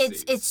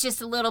Nazis. It's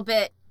just a little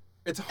bit...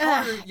 It's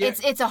hard.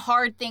 It's a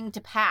hard thing to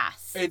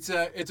pass. It's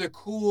a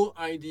cool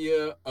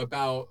idea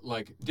about,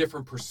 like,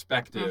 different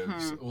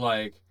perspectives.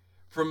 Like,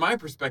 from my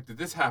perspective,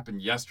 this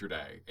happened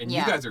yesterday, and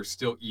you guys are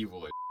still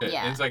evil as shit.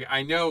 Yeah. And it's like,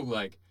 I know,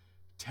 like,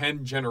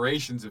 10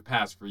 generations have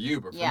passed for you,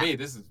 but for me,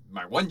 this is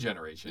my one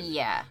generation.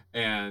 Yeah.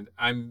 And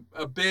I'm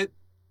a bit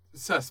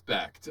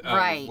suspect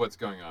of what's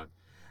going on.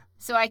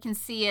 So I can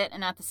see it,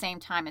 and at the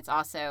same time, it's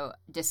also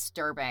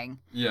disturbing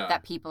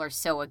that people are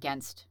so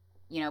against,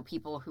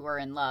 people who are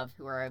in love,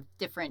 who are of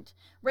different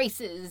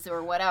races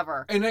or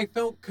whatever. And I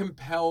felt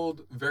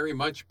compelled very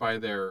much by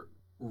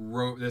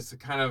this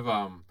kind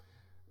of...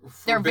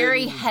 They're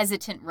very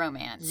hesitant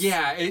romance.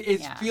 Yeah,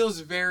 it feels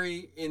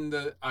very in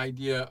the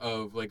idea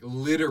of, like,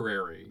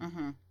 literary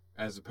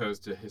as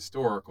opposed to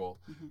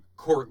historical,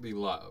 courtly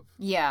love.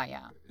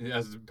 Yeah.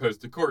 As opposed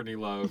to Courtney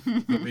Love,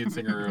 the lead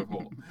singer of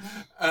Hole.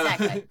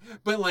 Exactly.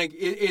 But, like,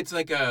 it's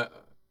like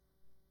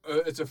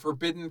it's a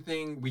forbidden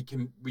thing we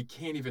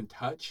can't even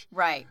touch.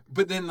 Right.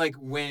 But then, like,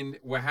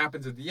 what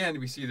happens at the end,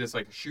 we see this,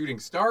 like, shooting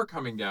star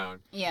coming down.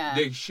 Yeah.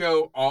 They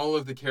show all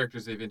of the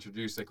characters they've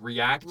introduced, like,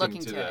 reacting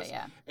to this. It,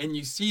 yeah. And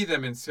you see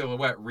them in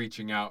silhouette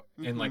reaching out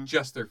and, like,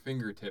 just their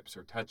fingertips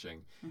are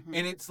touching.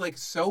 And it's, like,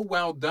 so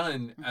well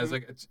done as,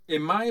 like, it's,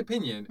 in my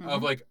opinion,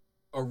 of, like,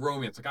 a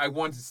romance. Like, I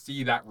want to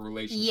see that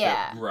relationship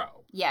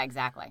grow. Yeah,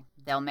 exactly.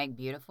 They'll make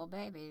beautiful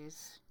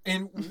babies.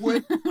 And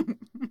what...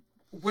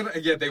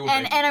 they will.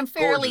 And I'm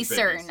fairly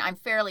certain. I'm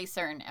fairly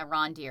certain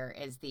Arondir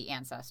is the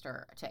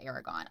ancestor to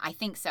Aragorn. I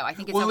think so. I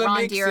think it's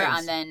Arondir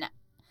and then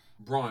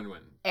Bronwyn,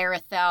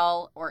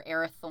 Arathel or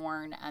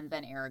Arathorn, and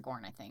then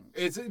Aragorn. I think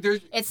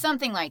it's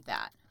something like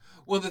that.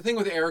 Well, the thing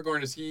with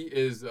Aragorn is he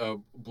is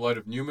blood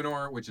of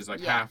Numenor, which is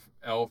like half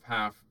elf,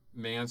 half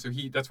man. So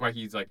that's why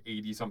he's like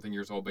 80 something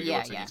years old, but he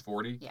looks like he's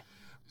 40. Yeah.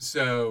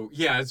 So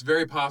it's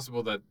very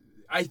possible that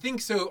I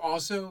think so.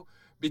 Also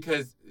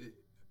because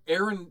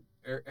Aaron.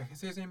 Can I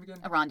say his name again?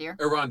 Arondir.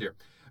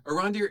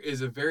 Arondir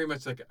is very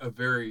much like a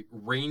very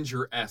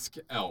ranger-esque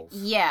elf.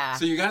 Yeah.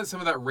 So you got some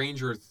of that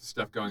ranger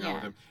stuff going on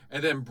with him.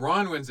 And then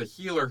Bronwyn's a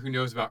healer who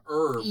knows about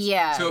herbs.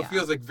 Yeah. So it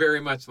feels like very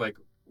much like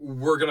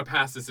we're going to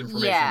pass this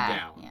information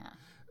down. Yeah.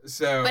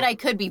 So, but I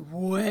could be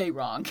way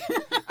wrong.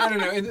 I don't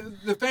know. And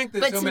the fact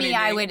that so many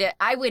I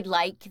would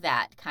like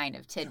that kind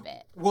of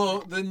tidbit.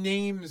 Well, the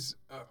names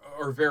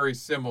are very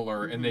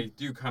similar, and they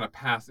do kind of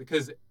pass it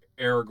because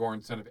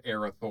Aragorn, son of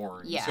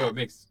Arathorn. Yeah. So it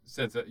makes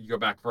sense that you go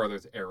back further.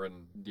 It's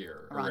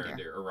Arondir.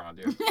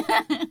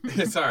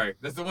 Sorry.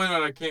 That's the one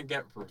that I can't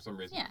get for some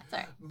reason. Yeah,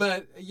 sorry.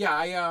 But, yeah,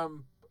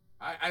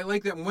 I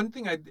like that. One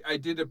thing I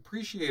did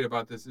appreciate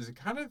about this is it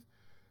kind of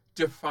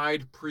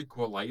defied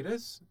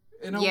prequelitis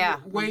in a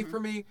way for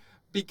me,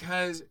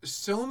 because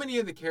so many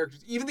of the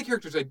characters, even the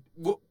characters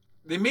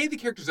they made the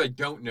characters I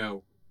don't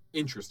know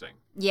interesting.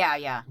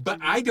 Yeah. But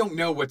I don't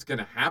know what's going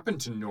to happen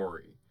to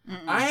Nori.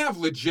 I have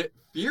legit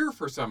fear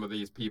for some of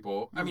these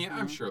people. I mean,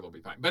 I'm sure they'll be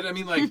fine. But I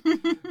mean,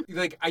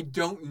 like I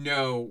don't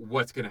know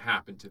what's going to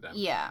happen to them.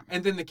 Yeah.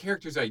 And then the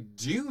characters I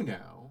do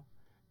know,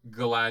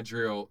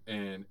 Galadriel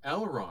and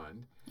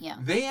Elrond,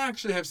 they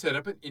actually have set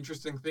up an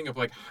interesting thing of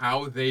like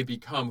how they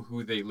become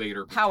who they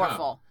later become.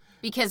 Powerful.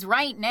 Because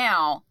right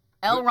now,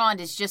 Elrond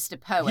is just a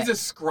poet. He's a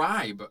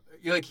scribe.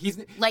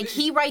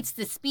 He writes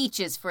the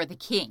speeches for the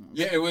king.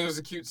 Yeah, it was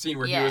a cute scene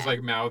where he was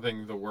like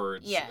mouthing the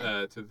words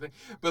to the thing.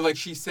 But like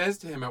she says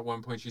to him at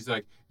one point, she's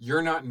like,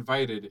 "You're not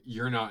invited.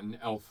 You're not an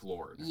elf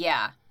lord."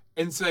 Yeah.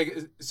 And it's like,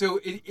 so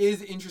it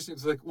is interesting.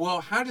 It's like, well,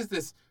 how does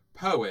this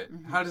poet,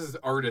 how does this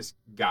artist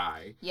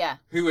guy,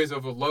 who is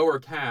of a lower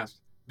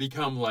caste,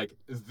 become like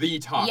the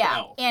top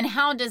elf? And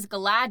how does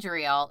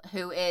Galadriel,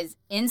 who is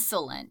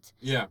insolent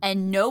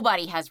and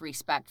nobody has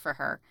respect for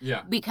her,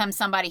 become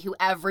somebody who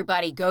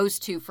everybody goes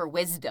to for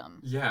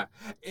wisdom? Yeah.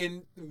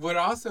 And what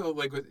also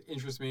what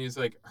interests me is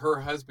like her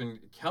husband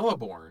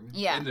Celeborn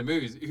in the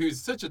movies,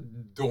 who's such a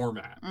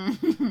doormat.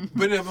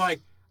 But I'm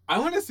like, I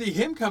want to see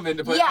him come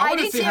into play. I want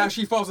to see how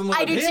she falls in love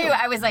with him. I do too.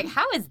 I was like,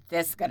 how is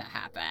this going to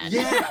happen?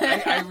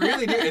 Yeah, I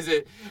really do.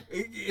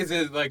 Is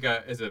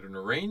it an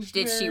arranged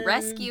Did she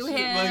rescue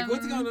him? Like,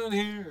 what's going on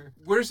here?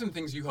 What are some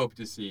things you hope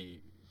to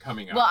see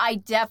coming up? Well, I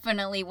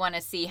definitely want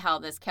to see how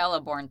this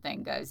Celeborn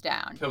thing goes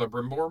down.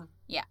 Celebrimbor?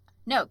 Yeah.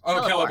 No,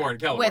 Oh, Celeborn.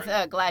 Celeborn. With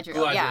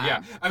Galadriel,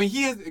 yeah. I mean,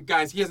 he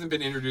hasn't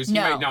been introduced.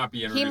 No. He might not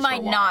be introduced. He might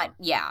for a while. not,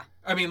 yeah.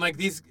 I mean, like,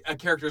 these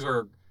characters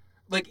are,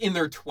 like, in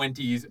their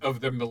 20s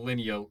of the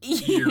millennial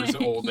years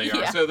old they are.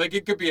 Yeah. So, like,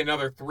 it could be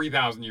another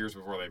 3,000 years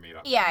before they meet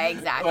up. Yeah,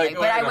 exactly.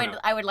 But I don't know.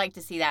 I would like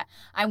to see that.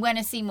 I want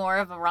to see more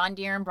of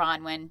Arondir and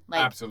Bronwyn,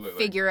 like,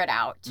 Absolutely. figure it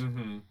out.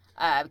 Mm-hmm.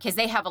 Because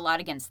they have a lot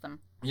against them.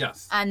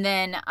 Yes. And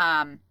then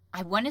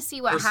I want to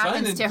see what Her son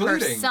happens to her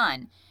including.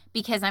 son.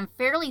 Because I'm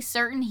fairly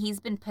certain he's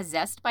been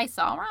possessed by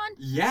Sauron.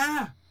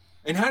 Yeah.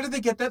 And how did they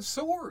get that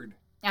sword?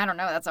 I don't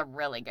know. That's a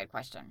really good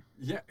question.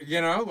 Yeah, you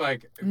know,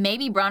 like,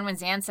 Maybe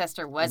Bronwyn's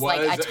ancestor was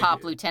like a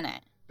top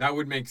lieutenant. that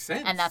would make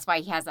sense. And that's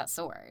why he has that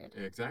sword.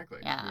 Exactly.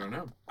 Yeah. I don't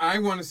know. I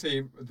want to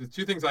see, the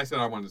two things I said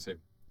I wanted to see.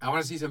 I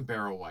want to see some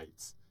Barrow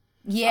Whites.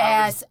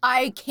 Yes,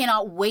 I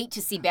cannot wait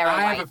to see Barrow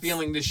I Whites. have a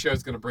feeling this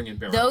show's going to bring in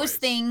Barrow Those Whites.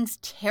 things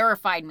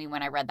terrified me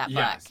when I read that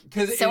Yes, book.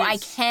 'cause So I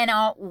it's-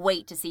 cannot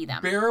wait to see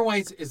them. Barrow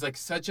Whites is like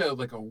such a,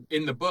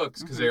 in the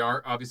books, because they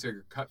are obviously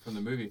cut from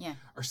the movie, Yeah.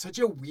 are such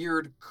a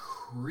weird,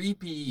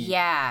 creepy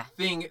Yeah.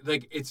 thing.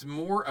 Like, it's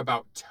more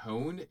about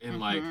tone and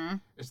like,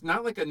 Mhm. it's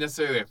not like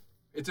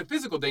it's a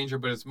physical danger,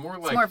 but it's more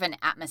It's like. more of an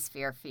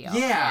atmosphere feel.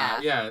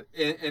 Yeah.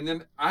 And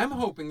then I'm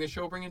hoping the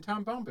show will bring in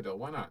Tom Bombadil.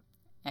 Why not?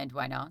 And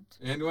why not?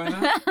 And why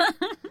not?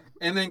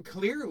 And then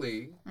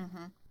clearly,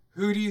 hmm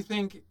who do you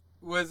think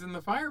was in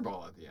the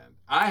fireball at the end?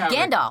 I have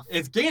Gandalf.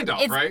 It's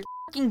Gandalf, It's right?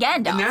 Fucking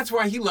Gandalf. And that's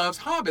why he loves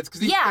hobbits,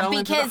 because he fell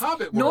into the because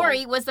Hobbit world.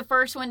 Nori was the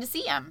first one to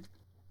see him.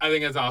 I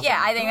think that's awesome. Yeah,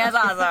 I think that's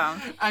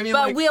awesome. I mean,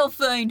 But like, we'll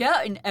find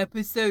out in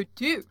episode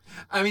 2.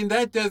 I mean,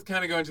 that does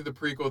kind of go into the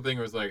prequel thing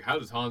where it's like, how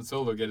does Han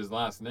Solo get his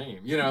last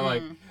name? You know,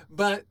 like,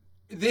 but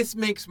this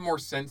makes more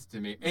sense to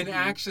me. And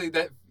actually,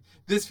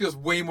 this feels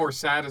way more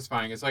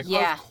satisfying. It's like,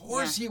 Yeah, of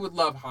course he would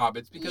love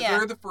hobbits, because Yeah.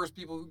 they're the first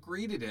people who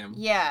greeted him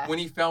Yeah. when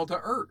he fell to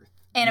Earth.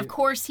 And of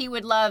course he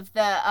would love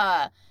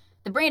the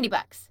Brandy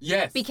Bucks.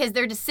 Yes. Because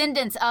they're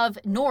descendants of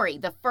Nori,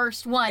 the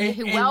first one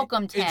who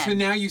welcomed him. And so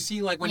now you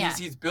see, like, when Yeah. he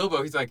sees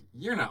Bilbo, he's like,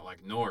 you're not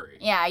like Nori.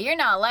 Yeah, you're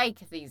not like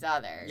these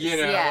others. You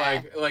know,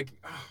 yeah.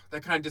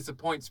 that kind of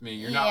disappoints me.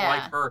 You're not Yeah.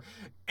 like her.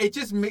 It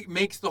just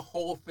makes the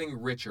whole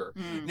thing richer.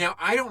 Mm. Now,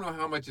 I don't know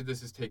how much of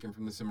this is taken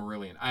from the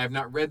Silmarillion. I have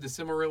not read the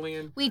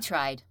Silmarillion. We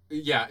tried.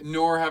 Yeah,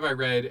 nor have I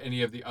read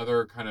any of the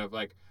other kind of,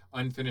 like,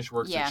 unfinished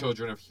works, Yeah. The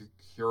Children of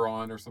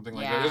Huron or something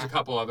like that. Yeah. There's a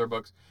couple other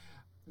books.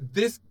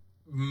 This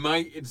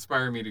might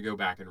inspire me to go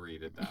back and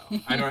read it, though.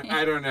 I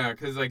don't know,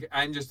 because, like,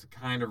 I'm just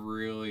kind of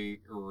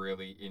really,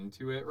 really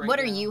into it right now. What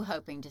are you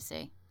hoping to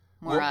see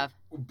more of?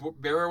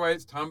 Barrow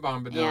White's, Tom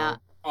Bombadil. Yeah.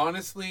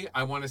 Honestly,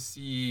 I want to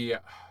see,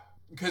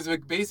 because,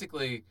 like,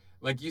 basically,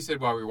 like you said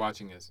while we were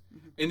watching this,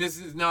 and this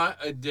is not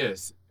a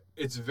diss,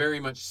 it's very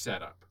much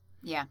setup.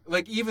 Yeah.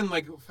 Like, even,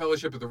 like,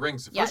 Fellowship of the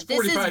Rings, the Yeah, first this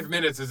is- 45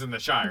 minutes is in the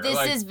Shire. This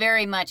like, is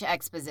very much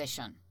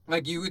exposition.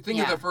 like, you would think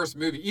of Yeah. the first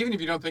movie, even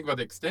if you don't think about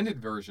the extended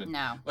version,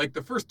 No. like,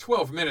 the first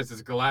 12 minutes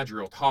is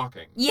Galadriel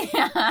talking.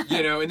 Yeah.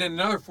 You know, and then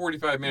another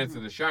 45 minutes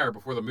in the Shire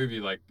before the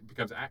movie, like,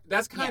 becomes...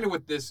 That's kind of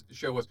what this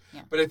show was.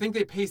 Yeah. But I think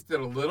they paced it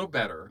a little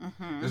better.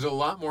 Mhm. There's a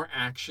lot more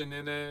action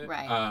in it.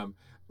 Right. A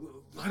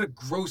lot of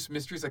gross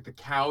mysteries, like the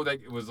cow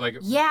that was, like...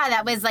 Yeah,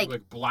 that was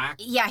like black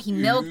yeah, he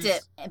milked ooze.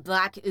 it. And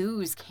black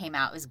ooze came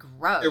out. It was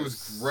gross. It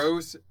was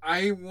gross.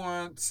 I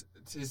want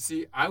to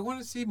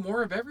see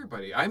more of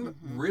everybody. I'm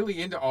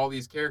really into all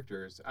these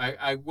characters.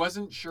 I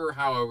wasn't sure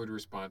how I would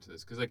respond to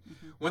this, because, like,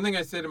 one thing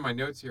I said in my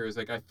notes here is,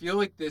 like, I feel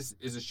like this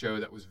is a show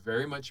that was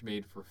very much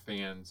made for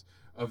fans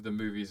of the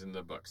movies and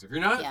the books. If you're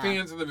not Yeah.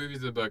 fans of the movies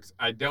and the books,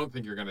 I don't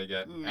think you're going to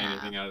get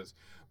anything out of this.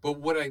 But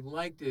what I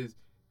liked is,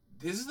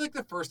 this is, like,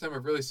 the first time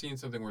I've really seen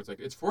something where it's like,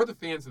 it's for the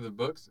fans of the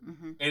books,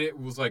 and it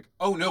was like,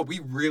 oh no, we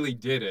really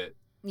did it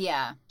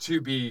Yeah.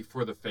 to be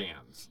for the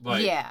fans.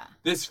 Like, Yeah.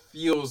 this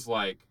feels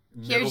like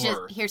Middle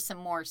Earth. Here's some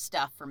more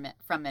stuff from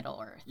Middle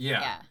Earth.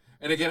 Yeah.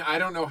 And again, I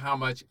don't know how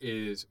much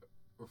is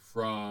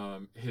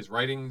from his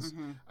writings.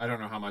 Mhm. I don't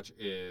know how much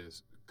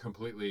is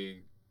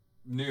completely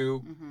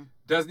new. Mhm.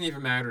 Doesn't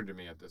even matter to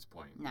me at this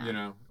point. No. You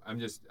know, I'm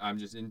just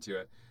into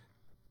it.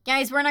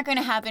 Guys, we're not going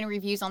to have any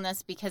reviews on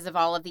this because of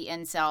all of the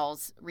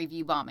incels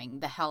review bombing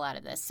the hell out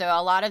of this. So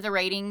a lot of the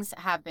ratings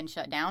have been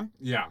shut down.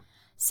 Yeah.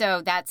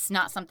 So that's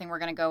not something we're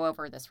going to go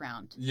over this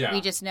round. Yeah.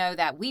 We just know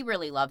that we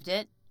really loved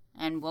it,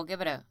 and we'll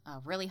give it a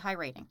really high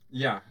rating.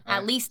 Yeah.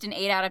 At least an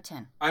 8 out of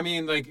 10. I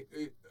mean, like,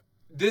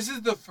 this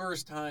is the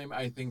first time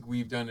I think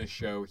we've done a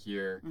show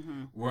here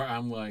where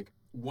I'm like,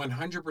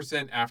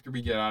 100% after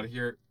we get out of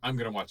here, I'm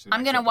going to watch the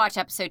I'm next going to episode. watch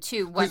episode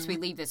 2 once we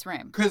leave this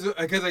room. Because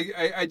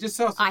I just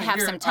saw something I have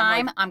here, some I'm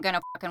time. like, I'm going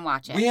to fucking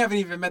watch it. we haven't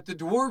even met the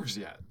dwarves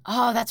yet.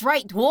 Oh, that's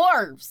right.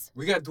 Dwarves.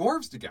 We got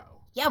dwarves to go.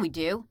 Yeah, we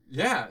do.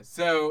 Yeah,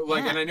 so,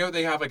 like, Yeah. and I know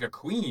they have, like, a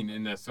queen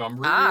in this, so I'm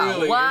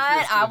really Oh,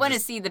 what? I want to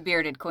just- see the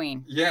bearded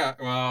queen. Yeah,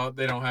 well,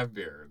 they don't have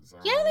beards. So.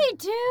 Yeah, they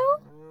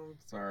do.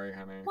 Sorry,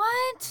 honey.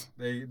 What?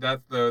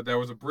 That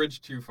was a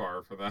bridge too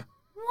far for them.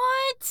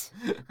 What?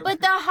 But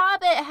the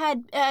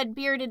Hobbit had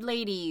bearded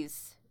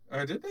ladies.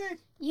 Oh, did they?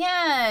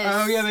 Yes.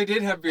 Oh, yeah, they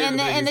did have bearded in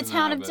ladies the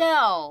town of Hobbit.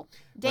 Dale.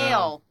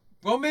 Dale.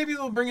 Well, maybe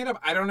they'll bring it up.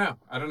 I don't know.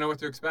 I don't know what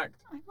to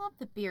expect. I love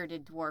the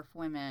bearded dwarf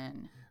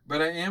women.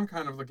 But I am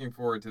kind of looking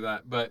forward to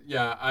that. But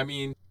yeah, I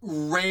mean,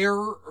 rare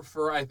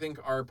for, I think,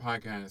 our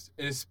podcast.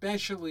 And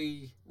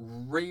especially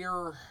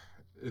rare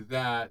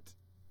that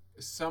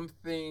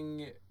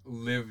something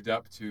lived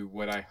up to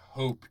what I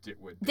hoped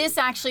it would be. This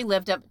actually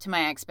lived up to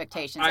my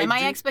expectations. And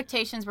my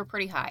expectations were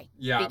pretty high.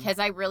 Yeah. Because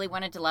I really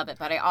wanted to love it,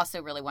 but I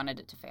also really wanted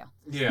it to fail.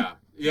 Yeah.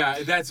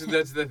 Yeah, that's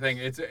the thing.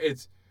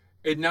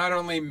 It not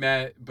only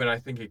met, but I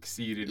think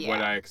exceeded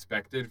what I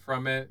expected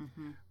from it.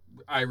 Mm-hmm.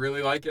 I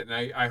really like it,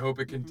 and I hope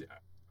it can. Mm-hmm.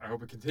 I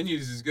hope it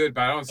continues as good,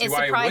 but I don't see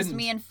why it wouldn't. It surprised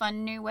me in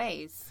fun new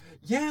ways.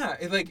 Yeah,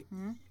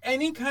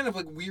 any kind of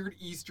like weird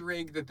Easter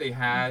egg that they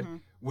had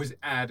was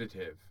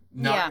additive,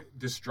 not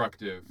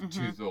destructive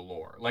to the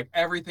lore. Like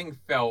everything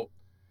felt,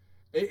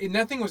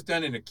 nothing was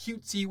done in a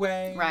cutesy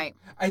way. Right.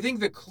 I think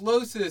the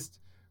closest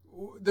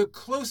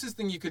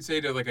thing you could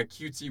say to like a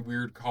cutesy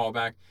weird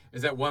callback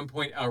is at one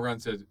point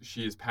Elrond said,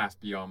 "She is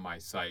passed beyond my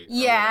sight."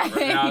 Yeah.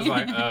 And I was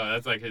like, oh,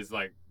 that's like his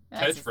like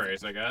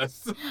catchphrase, I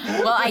guess.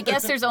 Well, I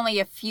guess there's only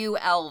a few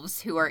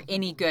elves who are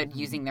any good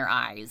using their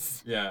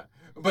eyes. Yeah,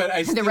 but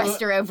the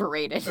rest are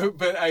overrated.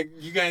 But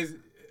you guys,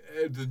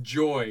 the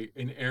joy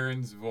in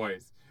Aaron's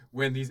voice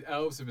when these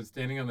elves have been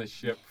standing on the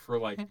ship for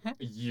like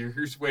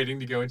years waiting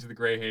to go into the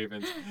Grey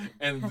Havens,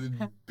 and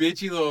the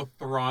bitchy little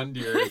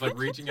Throndir is like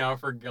reaching out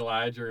for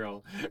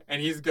Galadriel,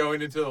 and he's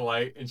going into the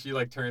light, and she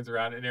like turns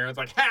around, and Aaron's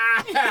like,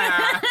 ha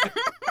ha!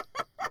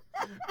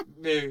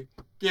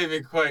 Gave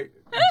me quite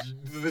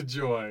the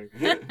joy.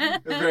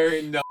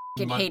 Very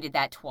hated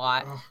that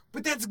twat.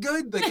 But that's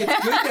good. Like,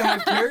 it's good to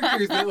have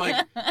characters that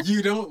like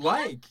you don't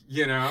like,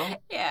 you know?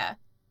 Yeah.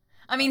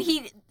 I mean,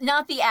 he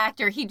not the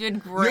actor. He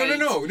did great.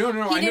 No.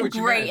 He did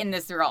great in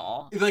this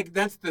role. Like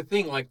that's the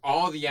thing. Like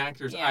all the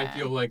actors, I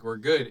feel like were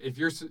good. If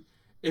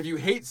you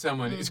hate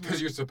someone, it's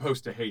because you're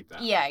supposed to hate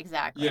them. Yeah,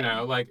 exactly. You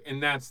know, like,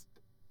 and that's,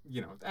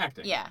 it's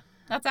acting. Yeah,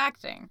 that's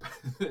acting.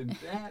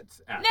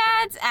 That's acting.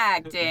 That's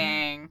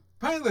acting.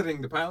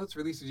 Piloting the Pilots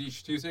releases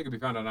each Tuesday. Can be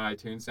found on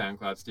iTunes,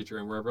 SoundCloud, Stitcher,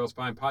 and wherever else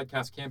fine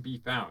podcasts can be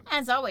found.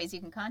 As always, you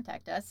can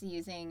contact us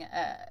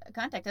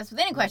with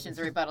any questions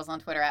or rebuttals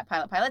on Twitter at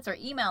PilotPilots or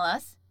email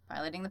us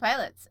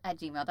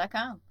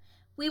pilotingthepilots@gmail.com.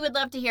 We would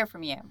love to hear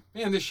from you.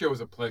 Man, this show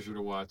was a pleasure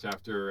to watch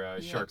after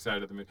Shark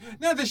Side of the Moon.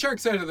 No, the Shark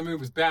Side of the Moon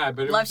was bad,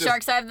 but it love was just,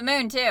 Shark Side of the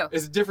Moon too.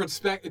 It's different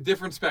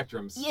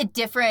spectrums.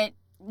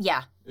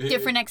 Yeah,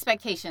 different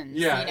expectations.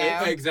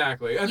 Yeah,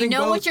 exactly. I you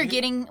know what you're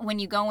getting when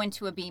you go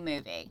into a B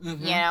movie,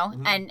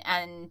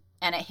 and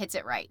it hits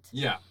it right.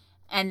 Yeah.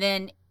 And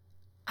then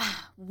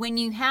when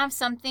you have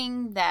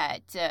something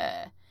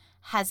that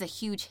has a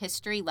huge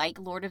history like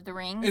Lord of the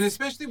Rings, and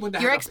especially when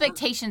your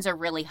expectations are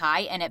really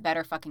high, and it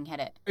better fucking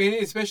hit it. And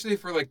especially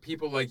for like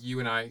people like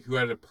you and I who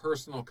had a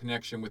personal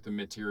connection with the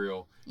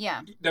material.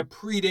 Yeah. That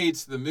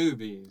predates the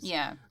movies.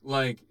 Yeah.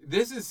 Like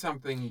this is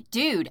something.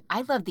 Dude,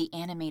 I love the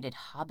animated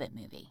Hobbit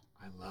movie.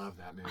 I love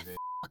that movie. I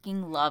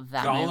fucking love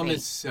that movie. Gollum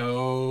is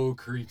so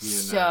creepy in that.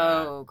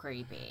 So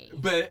creepy.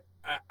 But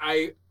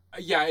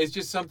it's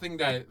just something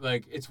that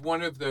like it's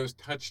one of those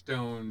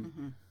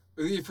touchstone.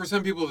 For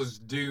some people, it's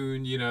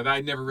Dune.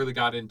 I never really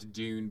got into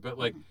Dune, but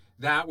like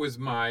that was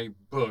my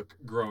book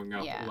growing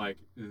up. Yeah. Like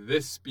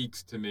this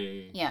speaks to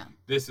me. Yeah.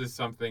 This is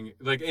something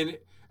like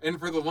and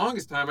for the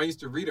longest time, I used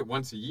to read it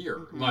once a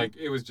year. Like,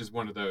 it was just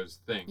one of those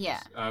things. Yeah.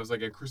 I was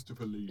like a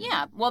Christopher Lee.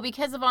 Yeah. Well,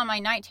 because of all my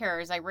night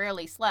terrors, I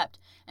rarely slept.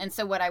 And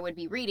so what I would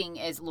be reading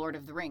is Lord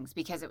of the Rings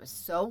because it was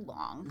so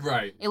long.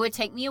 Right. It would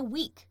take me a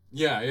week.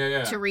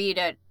 Yeah. To read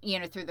it,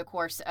 through the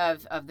course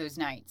of those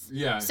nights.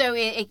 Yeah. So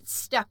it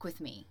stuck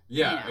with me.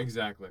 Yeah,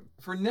 exactly.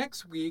 For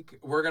next week,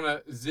 we're going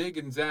to zig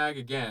and zag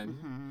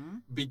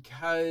again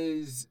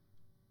because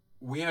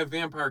we have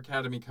Vampire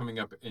Academy coming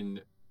up in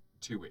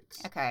 2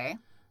 weeks. Okay.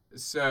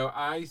 So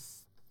I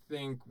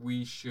think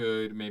we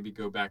should maybe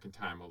go back in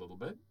time a little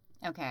bit.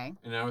 Okay.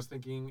 And I was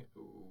thinking,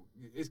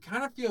 it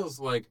kind of feels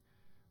like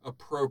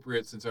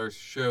appropriate since our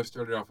show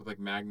started off with like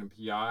Magnum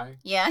PI.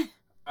 Yeah.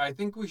 I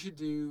think we should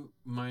do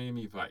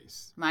Miami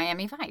Vice.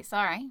 Miami Vice,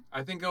 all right.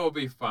 I think it will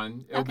be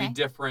fun. It'll be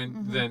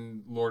different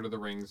than Lord of the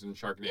Rings and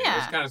Sharknado. Yeah.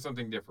 It's kind of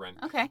something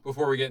different. Okay.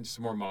 Before we get into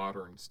some more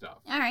modern stuff.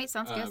 All right,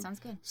 sounds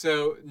good.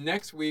 So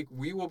next week,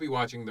 we will be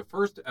watching the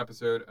first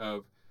episode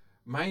of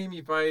Miami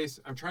Vice.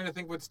 I'm trying to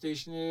think what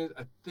station it is.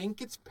 I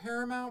think it's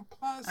Paramount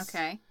Plus.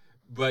 Okay.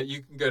 But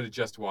you can go to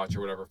Just Watch or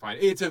whatever. Fine.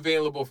 It's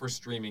available for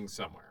streaming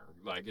somewhere.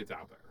 Like, it's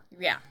out there.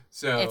 Yeah.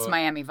 So it's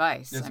Miami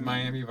Vice.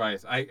 Miami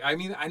Vice. I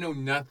mean, I know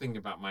nothing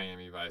about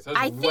Miami Vice.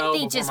 I think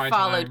they just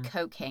followed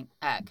coke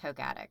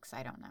addicts.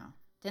 I don't know.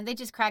 Didn't they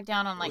just crack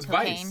down on like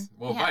cocaine? Vice.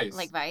 Well, yeah, Vice.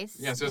 Like Vice.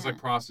 Yeah, so it's like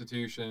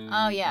prostitution.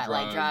 Oh yeah,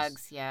 drugs. like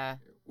drugs. Yeah.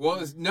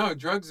 Well, no,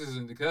 drugs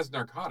isn't because that's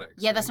narcotics.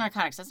 Yeah, right? That's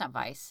narcotics. That's not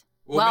Vice.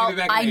 Well, maybe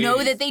back in I the know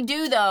 80s. that they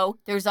do though.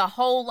 There's a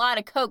whole lot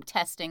of coke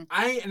testing.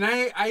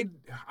 I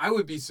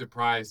would be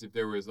surprised if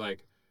there was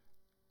like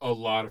a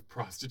lot of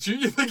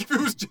prostitution. Like if it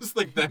was just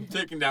like them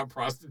taking down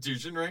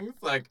prostitution rings.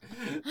 Like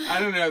I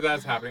don't know if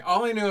that's happening.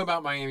 All I know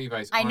about Miami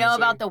Vice. I know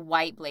about the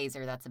white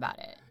blazer. That's about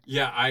it.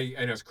 Yeah,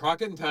 I know it's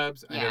Crockett and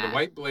Tubbs. I know Yeah. the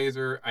White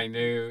Blazer. I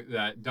knew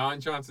that Don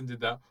Johnson did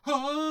the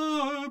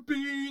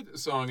Heartbeat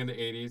song in the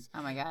 80s.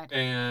 Oh my god.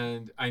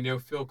 And I know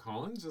Phil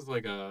Collins is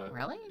like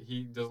Really?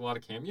 He does a lot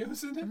of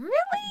cameos in it. Really?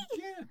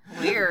 Yeah.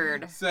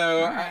 Weird.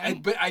 So,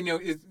 Alright. but I know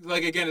it's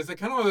like again, it's like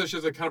kind of one of those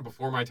shows like kind of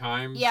before my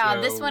time. Yeah,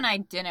 so this one I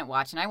didn't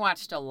watch, and I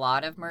watched a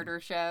lot of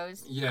murder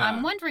shows. Yeah.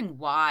 I'm wondering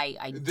why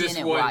I This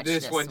didn't one, watch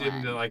this one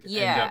didn't like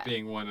Yeah. end up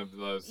being one of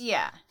those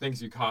Yeah.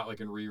 things you caught like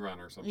in rerun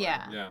or something.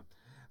 Yeah. Yeah.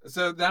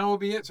 So that will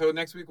be it. So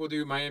next week we'll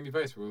do Miami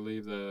Vice. We'll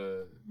leave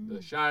the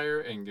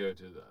Shire and go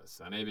to the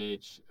sunny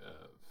beach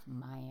of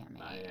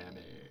Miami.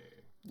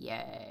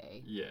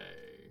 Yay.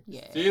 Yay.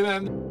 Yay. See you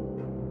then.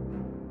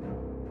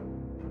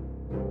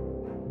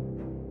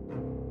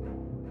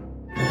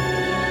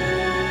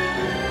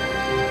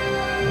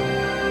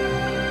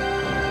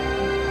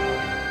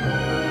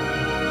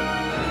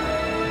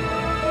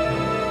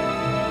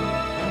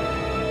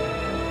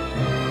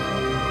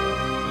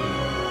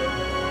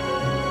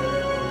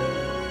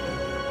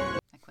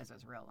 That quiz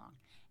was real long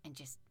and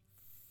just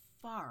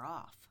far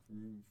off.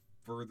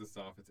 Furthest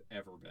off it's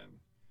ever been.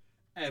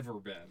 Ever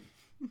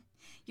been.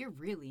 You're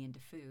really into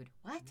food.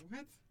 What?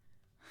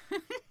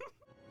 What?